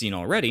can be seen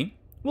already,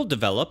 will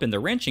develop in the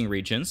ranching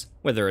regions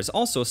where there is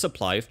also a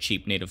supply of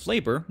cheap native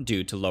labor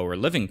due to lower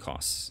living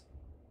costs.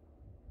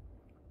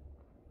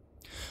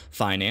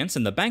 Finance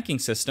and the banking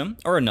system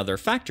are another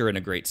factor in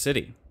a great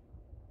city.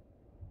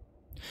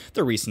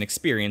 The recent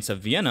experience of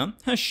Vienna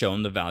has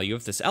shown the value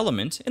of this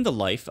element in the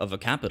life of a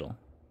capital.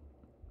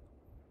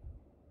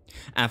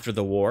 After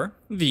the war,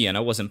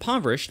 Vienna was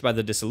impoverished by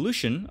the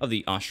dissolution of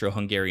the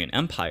Austro-Hungarian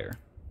Empire.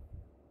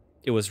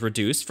 It was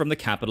reduced from the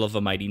capital of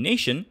a mighty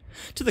nation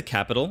to the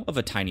capital of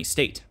a tiny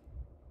state.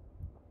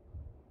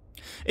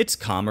 Its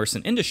commerce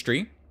and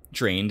industry,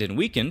 drained and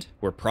weakened,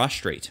 were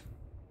prostrate.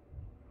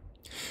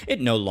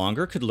 It no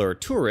longer could lure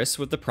tourists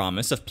with the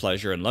promise of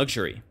pleasure and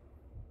luxury.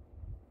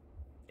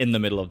 In the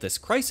middle of this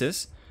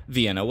crisis,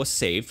 Vienna was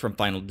saved from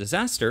final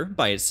disaster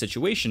by its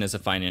situation as a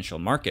financial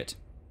market.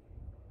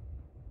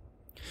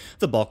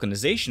 The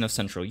Balkanization of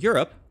Central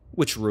Europe,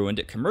 which ruined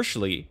it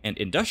commercially and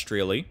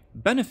industrially,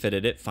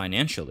 benefited it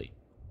financially.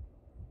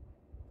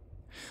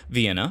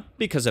 Vienna,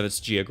 because of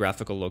its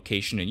geographical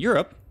location in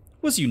Europe,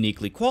 was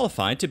uniquely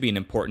qualified to be an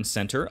important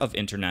center of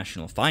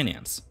international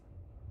finance.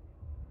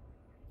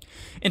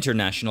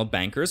 International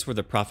bankers were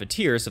the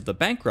profiteers of the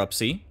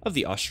bankruptcy of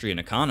the Austrian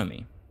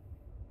economy.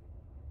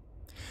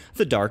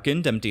 The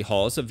darkened, empty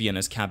halls of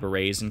Vienna's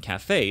cabarets and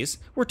cafes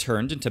were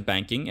turned into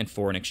banking and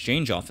foreign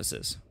exchange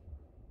offices.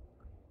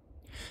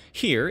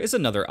 Here is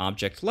another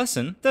object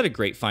lesson that a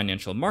great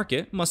financial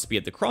market must be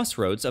at the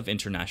crossroads of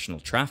international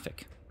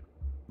traffic.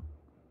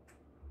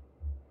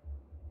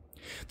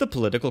 The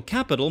political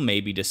capital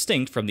may be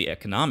distinct from the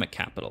economic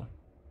capital.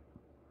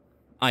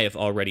 I have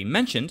already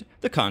mentioned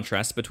the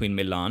contrast between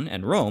Milan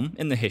and Rome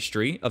in the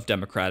history of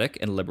democratic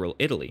and liberal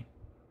Italy.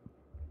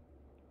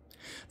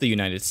 The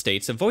United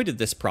States avoided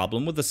this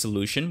problem with a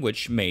solution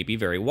which may be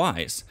very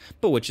wise,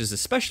 but which is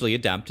especially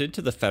adapted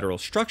to the federal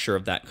structure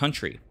of that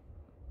country.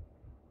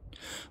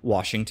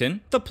 Washington,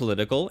 the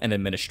political and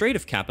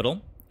administrative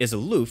capital, is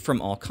aloof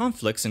from all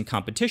conflicts and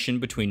competition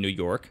between New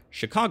York,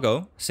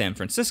 Chicago, San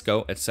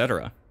Francisco,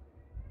 etc.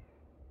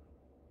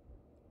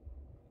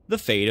 The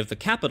fate of the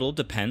capital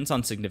depends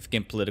on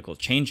significant political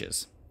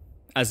changes,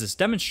 as is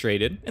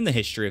demonstrated in the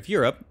history of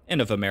Europe and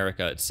of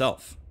America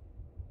itself.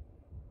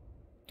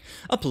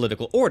 A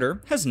political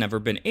order has never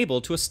been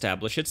able to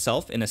establish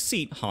itself in a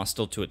seat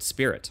hostile to its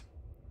spirit.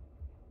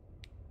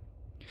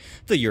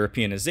 The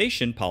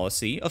Europeanization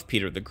policy of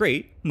Peter the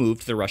Great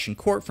moved the Russian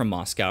court from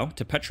Moscow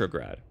to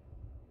Petrograd.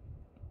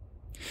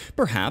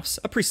 Perhaps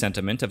a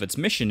presentiment of its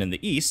mission in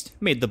the East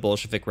made the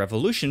Bolshevik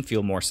Revolution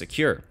feel more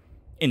secure,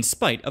 in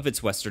spite of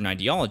its Western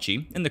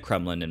ideology in the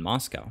Kremlin in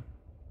Moscow.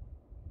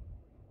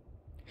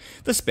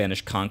 The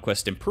Spanish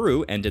conquest in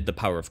Peru ended the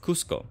power of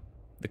Cusco,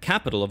 the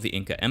capital of the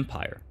Inca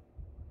Empire.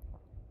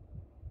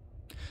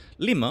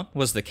 Lima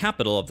was the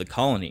capital of the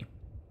colony.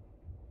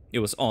 It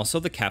was also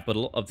the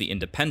capital of the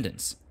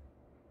independence,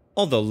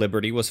 although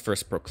liberty was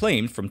first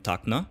proclaimed from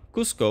Tacna,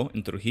 Cusco,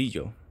 and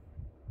Trujillo.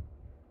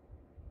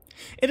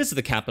 It is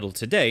the capital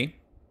today,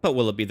 but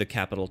will it be the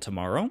capital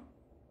tomorrow?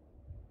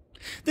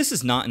 This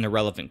is not an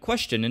irrelevant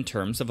question in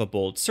terms of a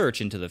bold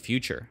search into the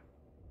future.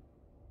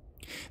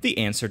 The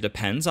answer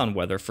depends on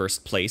whether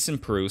first place in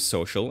Peru's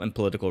social and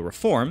political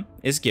reform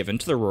is given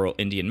to the rural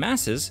Indian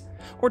masses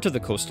or to the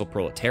coastal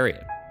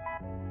proletariat.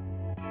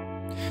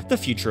 The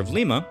future of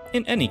Lima,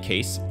 in any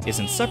case, is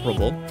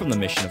inseparable from the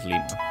mission of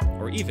Lima,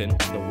 or even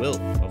the will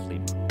of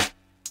Lima.